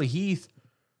mean, Carly Heath,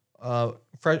 a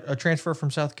transfer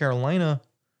from South Carolina,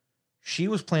 she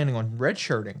was planning on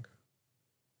redshirting.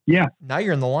 Yeah. Now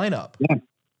you're in the lineup. Yeah.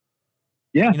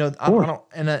 Yeah. I don't,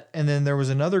 and then there was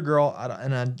another girl, I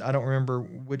don't remember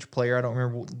which player, I don't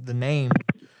remember the name,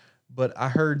 but I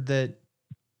heard that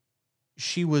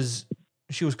she was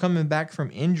coming back from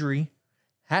injury,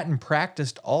 hadn't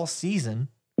practiced all season.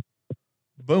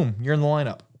 Boom, you're in the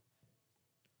lineup.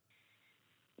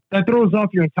 That throws off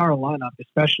your entire lineup,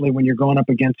 especially when you're going up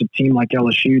against a team like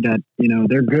LSU that,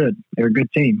 they're good. They're a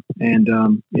good team. And,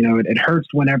 it hurts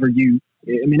whenever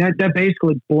that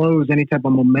basically blows any type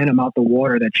of momentum out the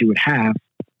water that you would have,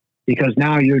 because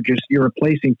now you're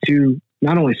replacing two,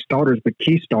 not only starters, but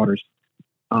key starters.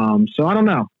 So I don't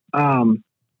know. I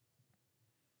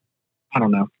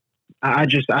don't know. I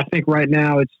think right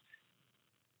now it's,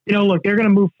 look, they're going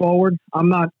to move forward. I'm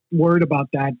not worried about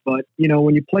that. But,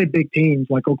 when you play big teams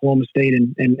like Oklahoma State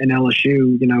and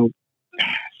LSU,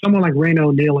 someone like Raina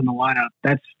O'Neal in the lineup,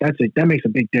 that makes a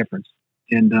big difference.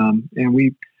 And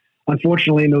we,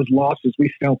 unfortunately, in those losses,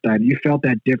 we felt that. You felt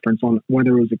that difference on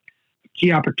whether it was a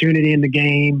key opportunity in the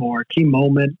game or a key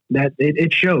moment. That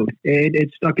it showed.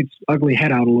 It stuck its ugly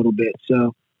head out a little bit.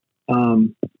 So,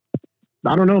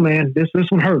 I don't know, man. This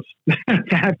one hurts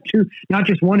to have two, not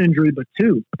just one injury, but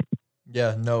two.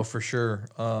 Yeah, no, for sure.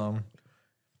 But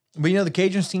the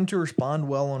Cajuns seemed to respond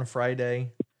well on a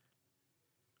Friday.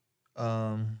 They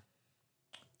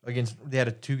had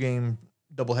a 2-game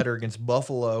doubleheader against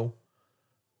Buffalo,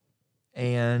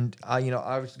 and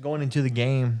I was going into the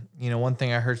game. One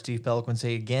thing I heard Steve Pelican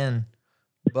say again,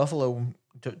 Buffalo,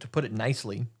 to put it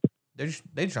nicely, they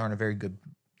just aren't a very good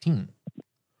team.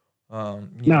 No,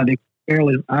 they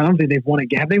barely. I don't think they've won a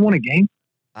game. Have they won a game?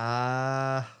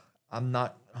 I'm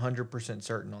not 100%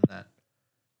 certain on that.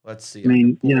 Let's see. I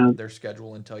mean, their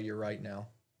schedule and tell you right now.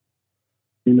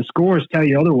 And the scores tell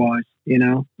you otherwise.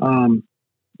 The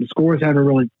scores haven't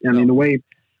really. The way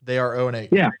they are 0-8.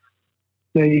 Yeah,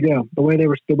 there you go. The way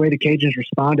the Cajuns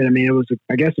responded.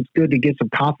 I guess it's good to get some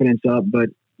confidence up, but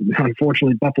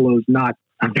unfortunately, Buffalo is not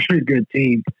a very good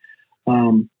team.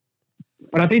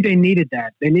 But I think they needed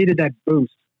that. They needed that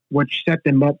boost, which set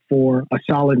them up for a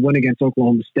solid win against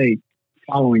Oklahoma State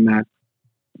following that.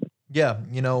 Yeah,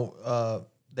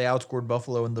 they outscored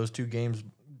Buffalo in those 2 games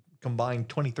combined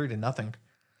 23-0.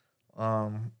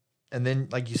 And then,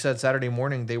 like you said, Saturday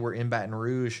morning, they were in Baton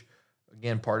Rouge.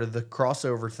 Again, part of the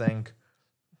crossover thing.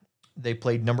 They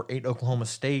played number 8 Oklahoma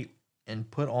State and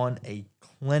put on a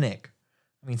clinic.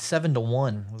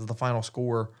 7-1 was the final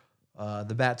score.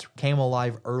 The Bats came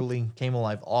alive early, came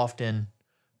alive often,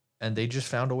 and they just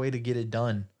found a way to get it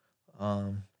done.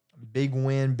 Big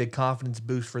win, big confidence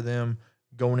boost for them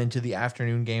going into the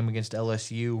afternoon game against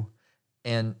LSU.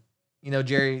 And,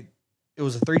 Jerry, it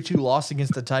was a 3-2 loss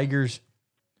against the Tigers.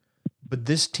 But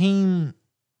this team,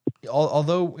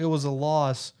 although it was a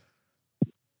loss,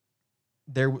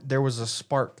 there was a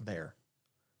spark there.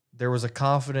 There was a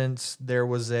confidence. There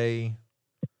was there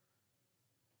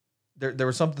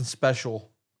was something special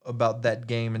about that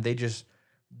game, and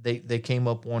they came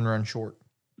up 1 run short.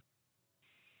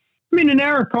 An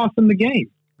error cost them the game.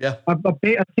 Yeah.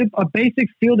 A basic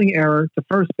fielding error to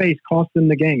first base cost them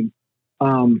the game.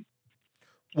 Well,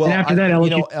 and after that,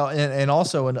 LSU, and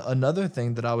also another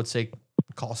thing that I would say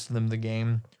cost them the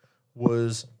game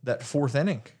was that fourth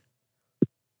inning.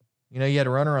 You had a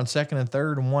runner on second and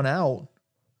third and one out,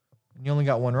 and you only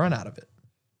got one run out of it.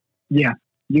 Yeah,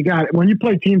 you got when you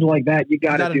play teams like that, you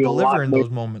got to do deliver a lot in those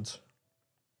moments.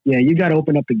 Yeah, you got to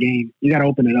open up the game. You got to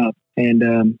open it up,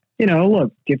 and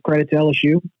look, give credit to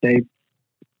LSU.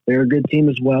 They're a good team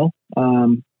as well.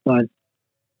 But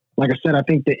like I said, I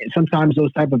think that sometimes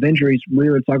those type of injuries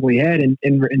rear its ugly head, and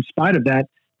in spite of that,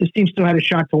 this team still had a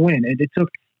shot to win. And it took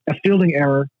a fielding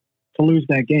error to lose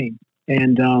that game.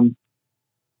 And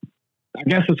I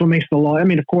guess that's what makes the law. I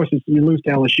mean, of course, you lose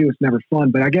to LSU, it's never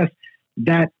fun. But I guess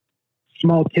that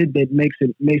small tidbit makes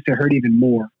it hurt even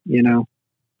more.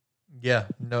 Yeah,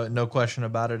 no question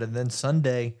about it. And then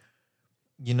Sunday,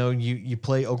 you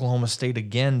play Oklahoma State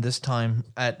again. This time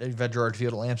at Vet Gerard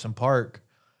Field at Lamson Park,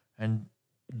 and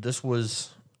this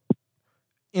was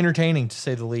entertaining to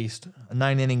say the least. A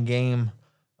 9-inning game.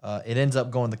 It ends up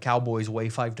going the Cowboys' way,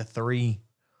 5-3.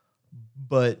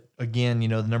 But again, the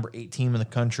number 8 team in the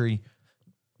country.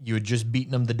 You had just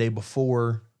beaten them the day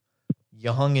before.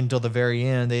 You hung until the very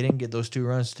end. They didn't get those 2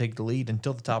 runs to take the lead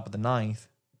until the top of the 9th.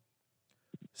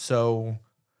 So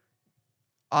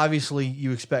obviously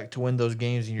you expect to win those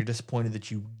games, and you're disappointed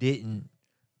that you didn't.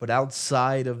 But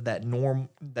outside of that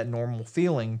normal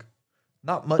feeling,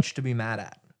 not much to be mad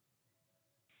at.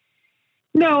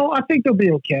 No, I think they'll be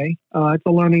okay. It's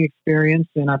a learning experience,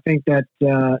 and I think that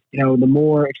the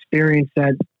more experience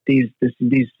that these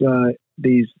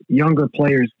younger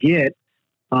players get,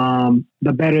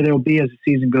 the better they'll be as the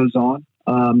season goes on.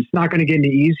 It's not going to get any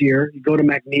easier. You go to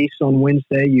McNeese on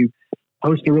Wednesday. You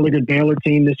host a really good Baylor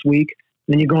team this week.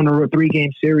 Then you go on a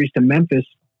 3-game series to Memphis.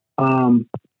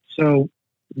 So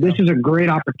this is a great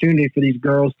opportunity for these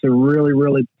girls to really,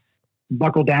 really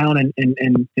buckle down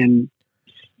and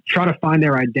try to find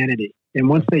their identity. And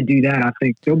once they do that, I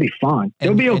think they'll be fine.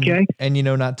 They'll be okay. And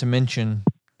not to mention,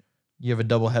 you have a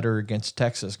doubleheader against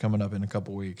Texas coming up in a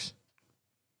couple weeks.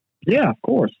 Yeah, of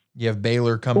course. You have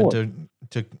Baylor coming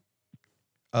to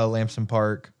Lamson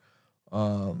Park.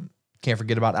 Can't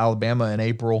forget about Alabama in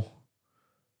April.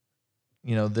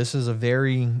 This is a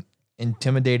very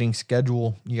intimidating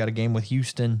schedule. You got a game with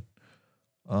Houston.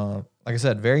 Like I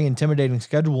said, very intimidating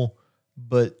schedule,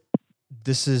 but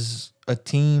this is a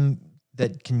team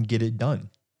that can get it done.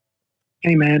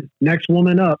 Hey man, next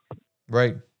woman up.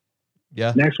 Right.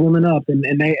 Yeah. Next woman up.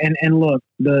 And look,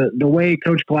 the way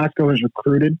Coach Glasgow has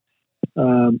recruited,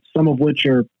 some of which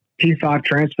are P5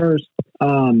 transfers,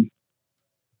 I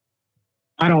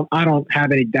don't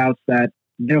have any doubts that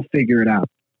they'll figure it out.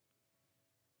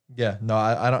 Yeah, no,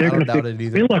 I don't doubt it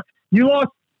either. I mean, look, you lost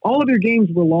all of your games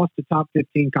were lost to top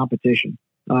 15 competition.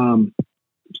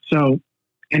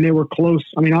 And they were close.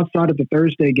 I mean, outside of the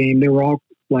Thursday game, they were all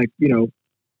like, 1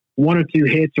 or 2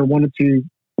 hits or 1 or 2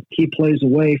 key plays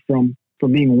away from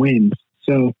being wins.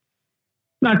 So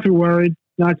not too worried.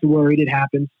 It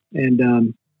happens.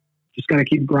 And just got to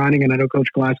keep grinding. And I know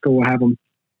Coach Glasgow will have them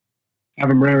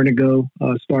raring to go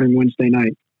starting Wednesday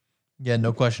night. Yeah,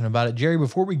 no question about it. Jerry,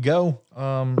 before we go,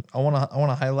 I want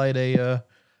to highlight a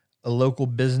local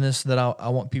business that I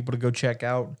want people to go check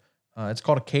out. It's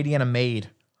called Acadiana Made.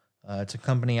 It's a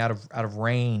company out of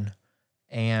Rayne,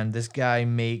 and this guy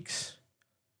makes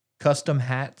custom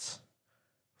hats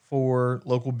for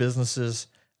local businesses,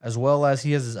 as well as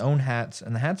he has his own hats,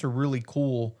 and the hats are really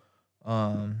cool.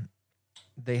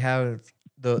 They have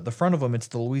the front of them, it's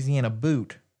the Louisiana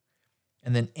boot,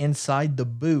 and then inside the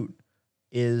boot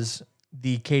is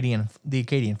the Acadian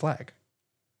flag.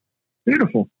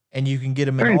 Beautiful. And you can get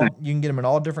them in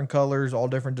all different colors, all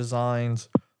different designs.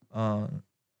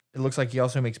 It looks like he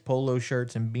also makes polo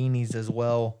shirts and beanies as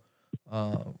well.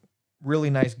 Really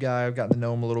nice guy. I've gotten to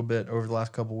know him a little bit over the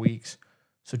last couple weeks.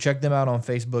 So check them out on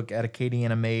Facebook at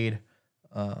Acadiana Made,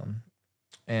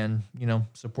 and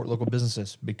support local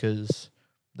businesses, because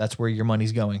that's where your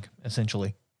money's going,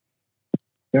 essentially.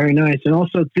 Very nice. And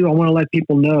also, too, I want to let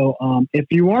people know, if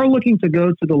you are looking to go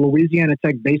to the Louisiana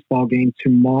Tech baseball game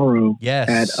tomorrow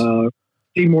at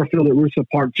Seymour Field at Russo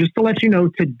Park, just to let you know,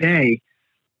 today,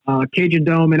 Cajun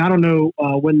Dome, and I don't know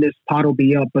when this pod will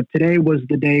be up, but today was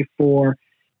the day for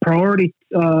priority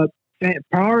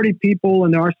people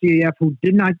in the RCAF who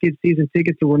did not get season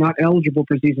tickets or were not eligible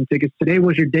for season tickets. Today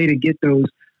was your day to get those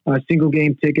single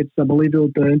game tickets. I believe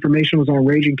the information was on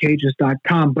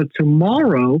RagingCajuns.com. But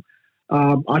tomorrow,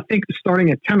 I think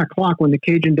starting at 10 o'clock when the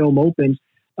Cajun Dome opens,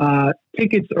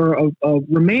 tickets or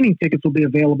remaining tickets will be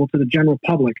available to the general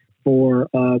public for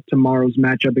tomorrow's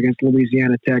matchup against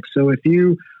Louisiana Tech. So if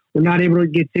you were not able to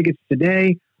get tickets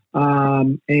today,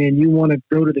 and you want to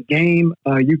go to the game,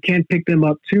 you can pick them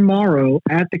up tomorrow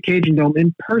at the Cajun Dome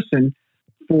in person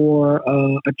for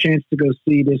a chance to go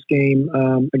see this game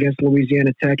against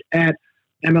Louisiana Tech at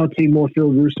MLT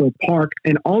Moorfield Russo Park.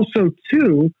 And also,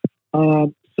 too,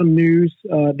 some news,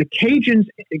 the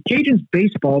Cajuns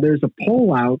baseball, there's a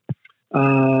poll out.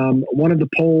 One of the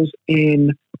polls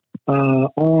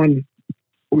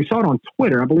we saw it on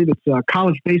Twitter. I believe it's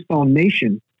College Baseball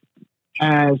Nation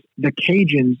has the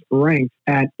Cajuns ranked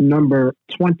at number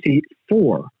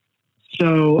 24.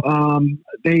 So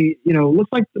they,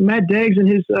 looks like Matt Deggs and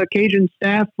his Cajun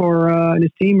staff and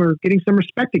his team are getting some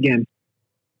respect again.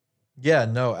 Yeah,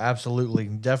 no, absolutely.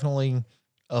 Definitely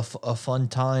a fun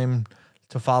time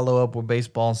to follow up with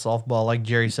baseball and softball. Like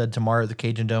Jerry said, tomorrow at the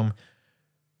Cajun Dome.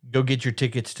 Go get your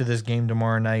tickets to this game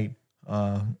tomorrow night.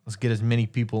 Let's get as many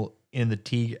people in the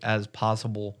Teague as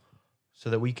possible so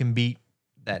that we can beat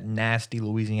that nasty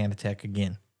Louisiana Tech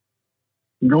again.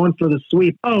 Going for the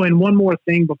sweep. Oh, and one more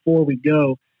thing before we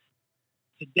go.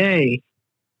 Today,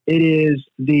 it is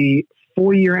the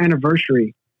 4-year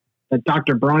anniversary that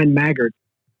Dr. Brian Maggard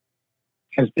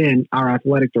has been our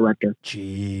athletic director.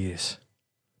 Jeez.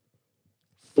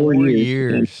 4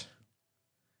 years.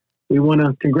 And we want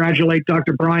to congratulate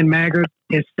Dr. Brian Maggard,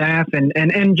 his staff, and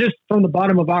just from the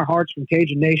bottom of our hearts from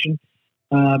Cajun Nation,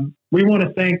 we want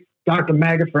to thank Dr.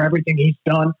 Maggard for everything he's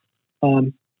done.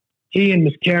 He and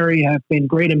Ms. Carey have been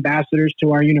great ambassadors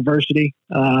to our university.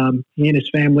 He and his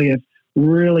family have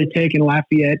really taken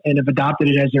Lafayette and have adopted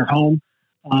it as their home.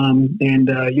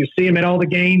 You see him at all the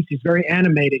games. He's very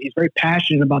animated. He's very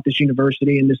passionate about this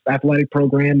university and this athletic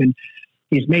program. And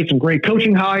he's made some great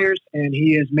coaching hires, and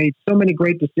he has made so many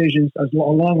great decisions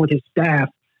along with his staff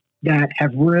that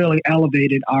have really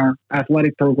elevated our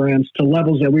athletic programs to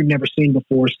levels that we've never seen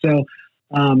before. So,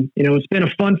 it's been a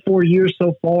fun 4 years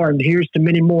so far, and here's to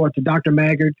many more, to Dr.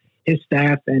 Maggard, his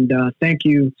staff, and thank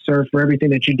you, sir, for everything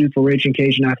that you do for Raging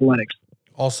Cajun Athletics.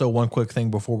 Also, one quick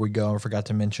thing before we go, I forgot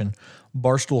to mention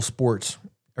Barstool Sports.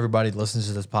 Everybody that listens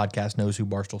to this podcast knows who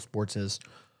Barstool Sports is.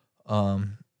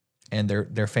 And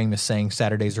their famous saying,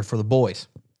 Saturdays are for the boys.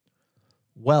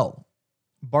 Well,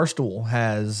 Barstool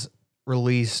has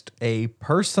released a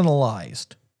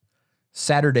personalized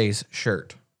Saturdays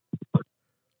shirt.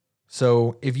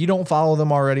 So if you don't follow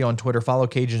them already on Twitter, follow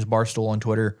Cajuns Barstool on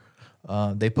Twitter.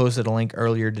 They posted a link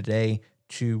earlier today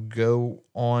to go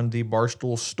on the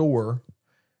Barstool store,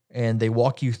 and they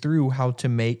walk you through how to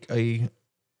make a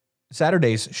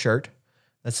Saturdays shirt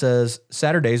that says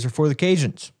Saturdays are for the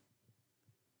Cajuns.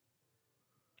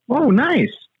 Oh,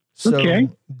 nice. So okay.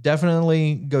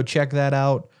 Definitely go check that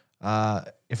out.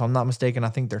 If I'm not mistaken, I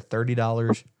think they're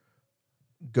 $30.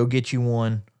 Go get you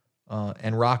one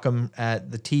and rock them at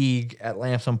the Teague, at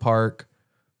Lamson Park,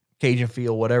 Cajun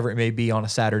Field, whatever it may be on a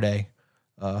Saturday.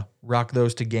 Rock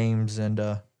those to games,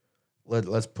 and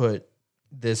let's put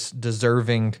this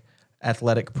deserving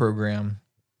athletic program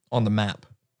on the map.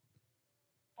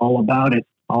 All about it.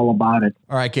 All about it.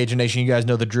 All right, Cajun Nation, you guys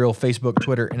know the drill. Facebook,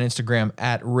 Twitter, and Instagram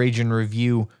at Ragin'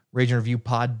 Review,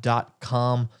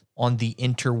 RagionReviewPod.com on the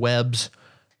interwebs.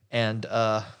 And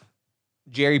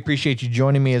Jerry, appreciate you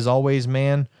joining me as always,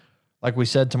 man. Like we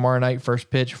said, tomorrow night, first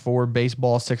pitch for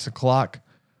baseball, 6 o'clock.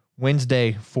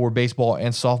 Wednesday for baseball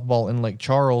and softball in Lake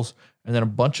Charles. And then a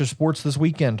bunch of sports this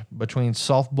weekend between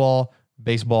softball,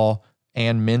 baseball,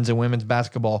 and men's and women's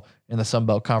basketball in the Sun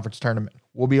Belt Conference Tournament.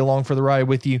 We'll be along for the ride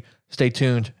with you. Stay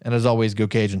tuned. And as always, go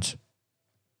Cajuns.